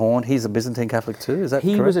Trent Horn, he's a Byzantine Catholic too, is that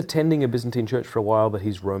correct? He was attending a Byzantine church for a while, but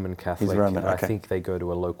he's Roman Catholic. He's Roman, okay. I think they go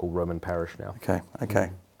to a local Roman parish now.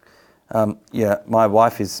 Okay. My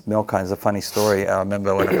wife is Melkite. It's a funny story. I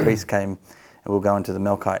remember when a priest came and we were going to the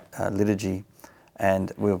Melkite liturgy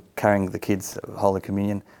and we were carrying the kids Holy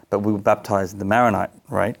Communion, but we were baptized in the Maronite,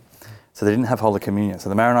 right? So they didn't have Holy Communion. So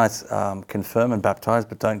the Maronites confirm and baptize,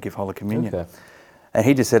 but don't give Holy Communion. Okay. And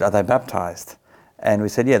he just said, are they baptized? And we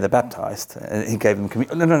said, yeah, they're baptized. And he gave them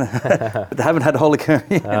communion. No. But they haven't had Holy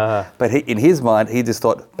Communion. But in his mind, he just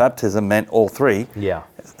thought baptism meant all 3. Yeah.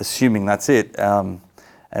 Assuming that's it. And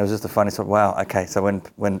it was just a funny sort of, wow, okay, so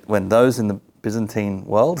when those in the Byzantine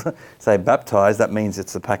world say baptized, that means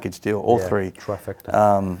it's a package deal, all 3.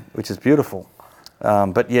 Trifecta. Which is beautiful.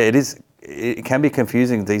 But yeah, it can be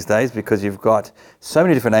confusing these days because you've got so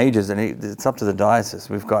many different ages and it's up to the diocese.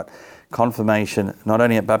 We've got confirmation, not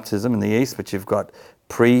only at baptism in the East, but you've got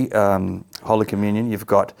pre-Holy Communion, you've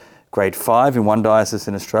got grade 5 in one diocese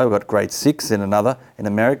in Australia, we've got grade 6 in another. In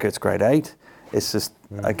America, it's grade 8. It's just,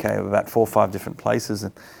 about 4 or 5 different places.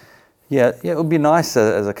 And it would be nice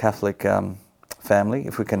as a Catholic family,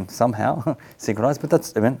 if we can somehow synchronize. But that's,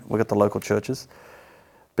 I mean, we've got the local churches.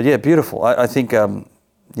 But yeah, beautiful. I think,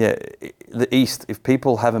 the East, if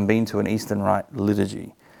people haven't been to an Eastern Rite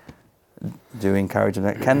liturgy, do encourage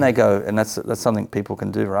them. Can they go? And that's something people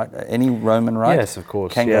can do, right? Any Roman Rite, yes, of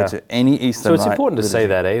course, can go to any Eastern Rite. So it's important to liturgy. say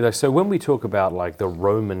that, eh? So when we talk about like the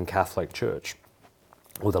Roman Catholic Church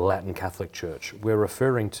or the Latin Catholic Church, we're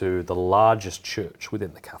referring to the largest church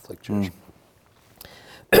within the Catholic Church.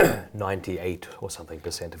 98 or something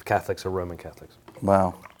 % of Catholics are Roman Catholics.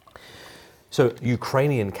 Wow. So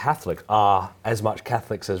Ukrainian Catholics are as much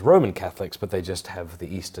Catholics as Roman Catholics, but they just have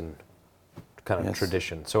the Eastern kind of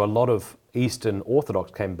tradition. So a lot of Eastern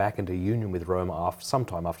Orthodox came back into union with Rome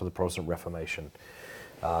sometime after the Protestant Reformation.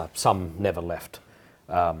 Some never left.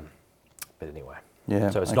 But anyway.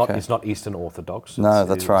 Yeah, so it's not Eastern Orthodox. No,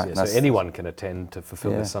 that's right. Yeah, so anyone can attend to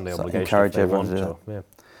fulfill their Sunday obligation. Encourage if they everyone want to do it. Yeah.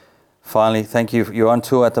 Finally, thank you. You're on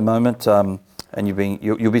tour at the moment, and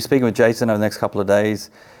you'll be speaking with Jason over the next couple of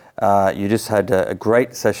days. You just had a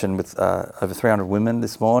great session with over 300 women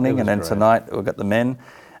this morning, and then great. Tonight we've got the men.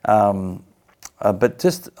 But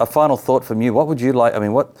just a final thought from you. What would you like? I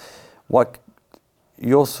mean, what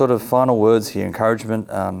your sort of final words here? Encouragement.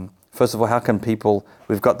 First of all, how can people?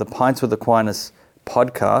 We've got the Pints with Aquinas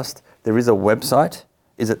podcast. There is a website.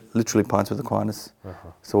 Is it literally Pints with Aquinas?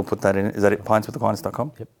 So we'll put that in. Is that it?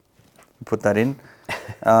 Pintswithaquinas.com? Yep. We'll put that in.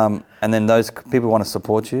 And then those people who want to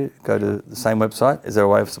support you, go to the same website. Is there a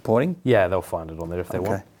way of supporting? Yeah, they'll find it on there if they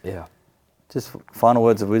want. Yeah. Just final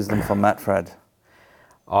words of wisdom from Matt Fradd.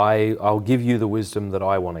 I'll give you the wisdom that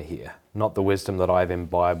I want to hear, not the wisdom that I've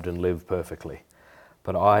imbibed and lived perfectly.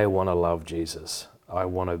 But I want to love Jesus. I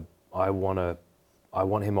want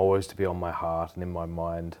him always to be on my heart and in my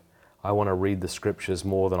mind. I want to read the scriptures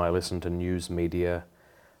more than I listen to news media.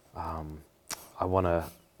 I want to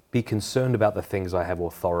be concerned about the things I have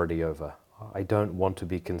authority over. I don't want to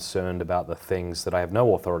be concerned about the things that I have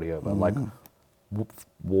no authority over, like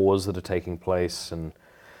wars that are taking place and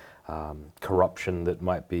corruption that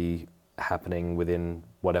might be happening within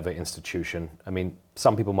whatever institution. I mean,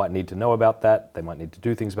 some people might need to know about that. They might need to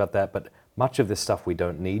do things about that. But much of this stuff we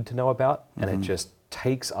don't need to know about. And it just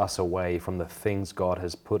takes us away from the things God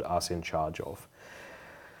has put us in charge of.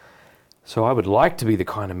 So I would like to be the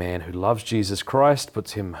kind of man who loves Jesus Christ,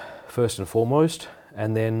 puts him first and foremost,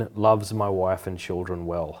 and then loves my wife and children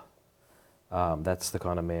well. That's the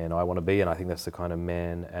kind of man I want to be, and I think that's the kind of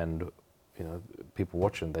man and people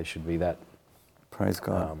watching, they should be that. Praise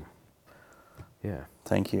God. Yeah.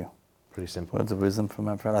 Thank you. Pretty simple. Words of wisdom from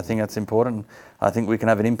my friend. I think that's important. I think we can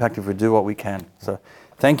have an impact if we do what we can. So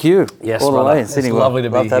thank you. Yes, all the way. It's lovely to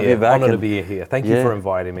be have here. you back. Honoured to be here. Thank you for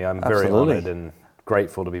inviting me. I'm very honoured and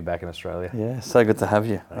grateful to be back in Australia. Yeah, so good to have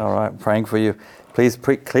you. Thanks. All right, praying for you. Please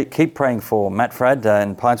keep praying for Matt Fradd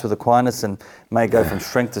and Pints with Aquinas, and may it go from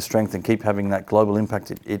strength to strength and keep having that global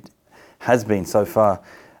impact it has been so far.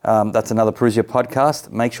 That's another Perusia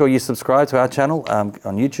podcast. Make sure you subscribe to our channel on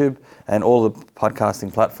YouTube and all the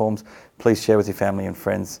podcasting platforms. Please share with your family and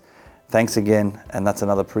friends. Thanks again. And that's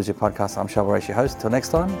another Perusia podcast. I'm Charbel, your host. Till next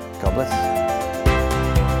time, God bless.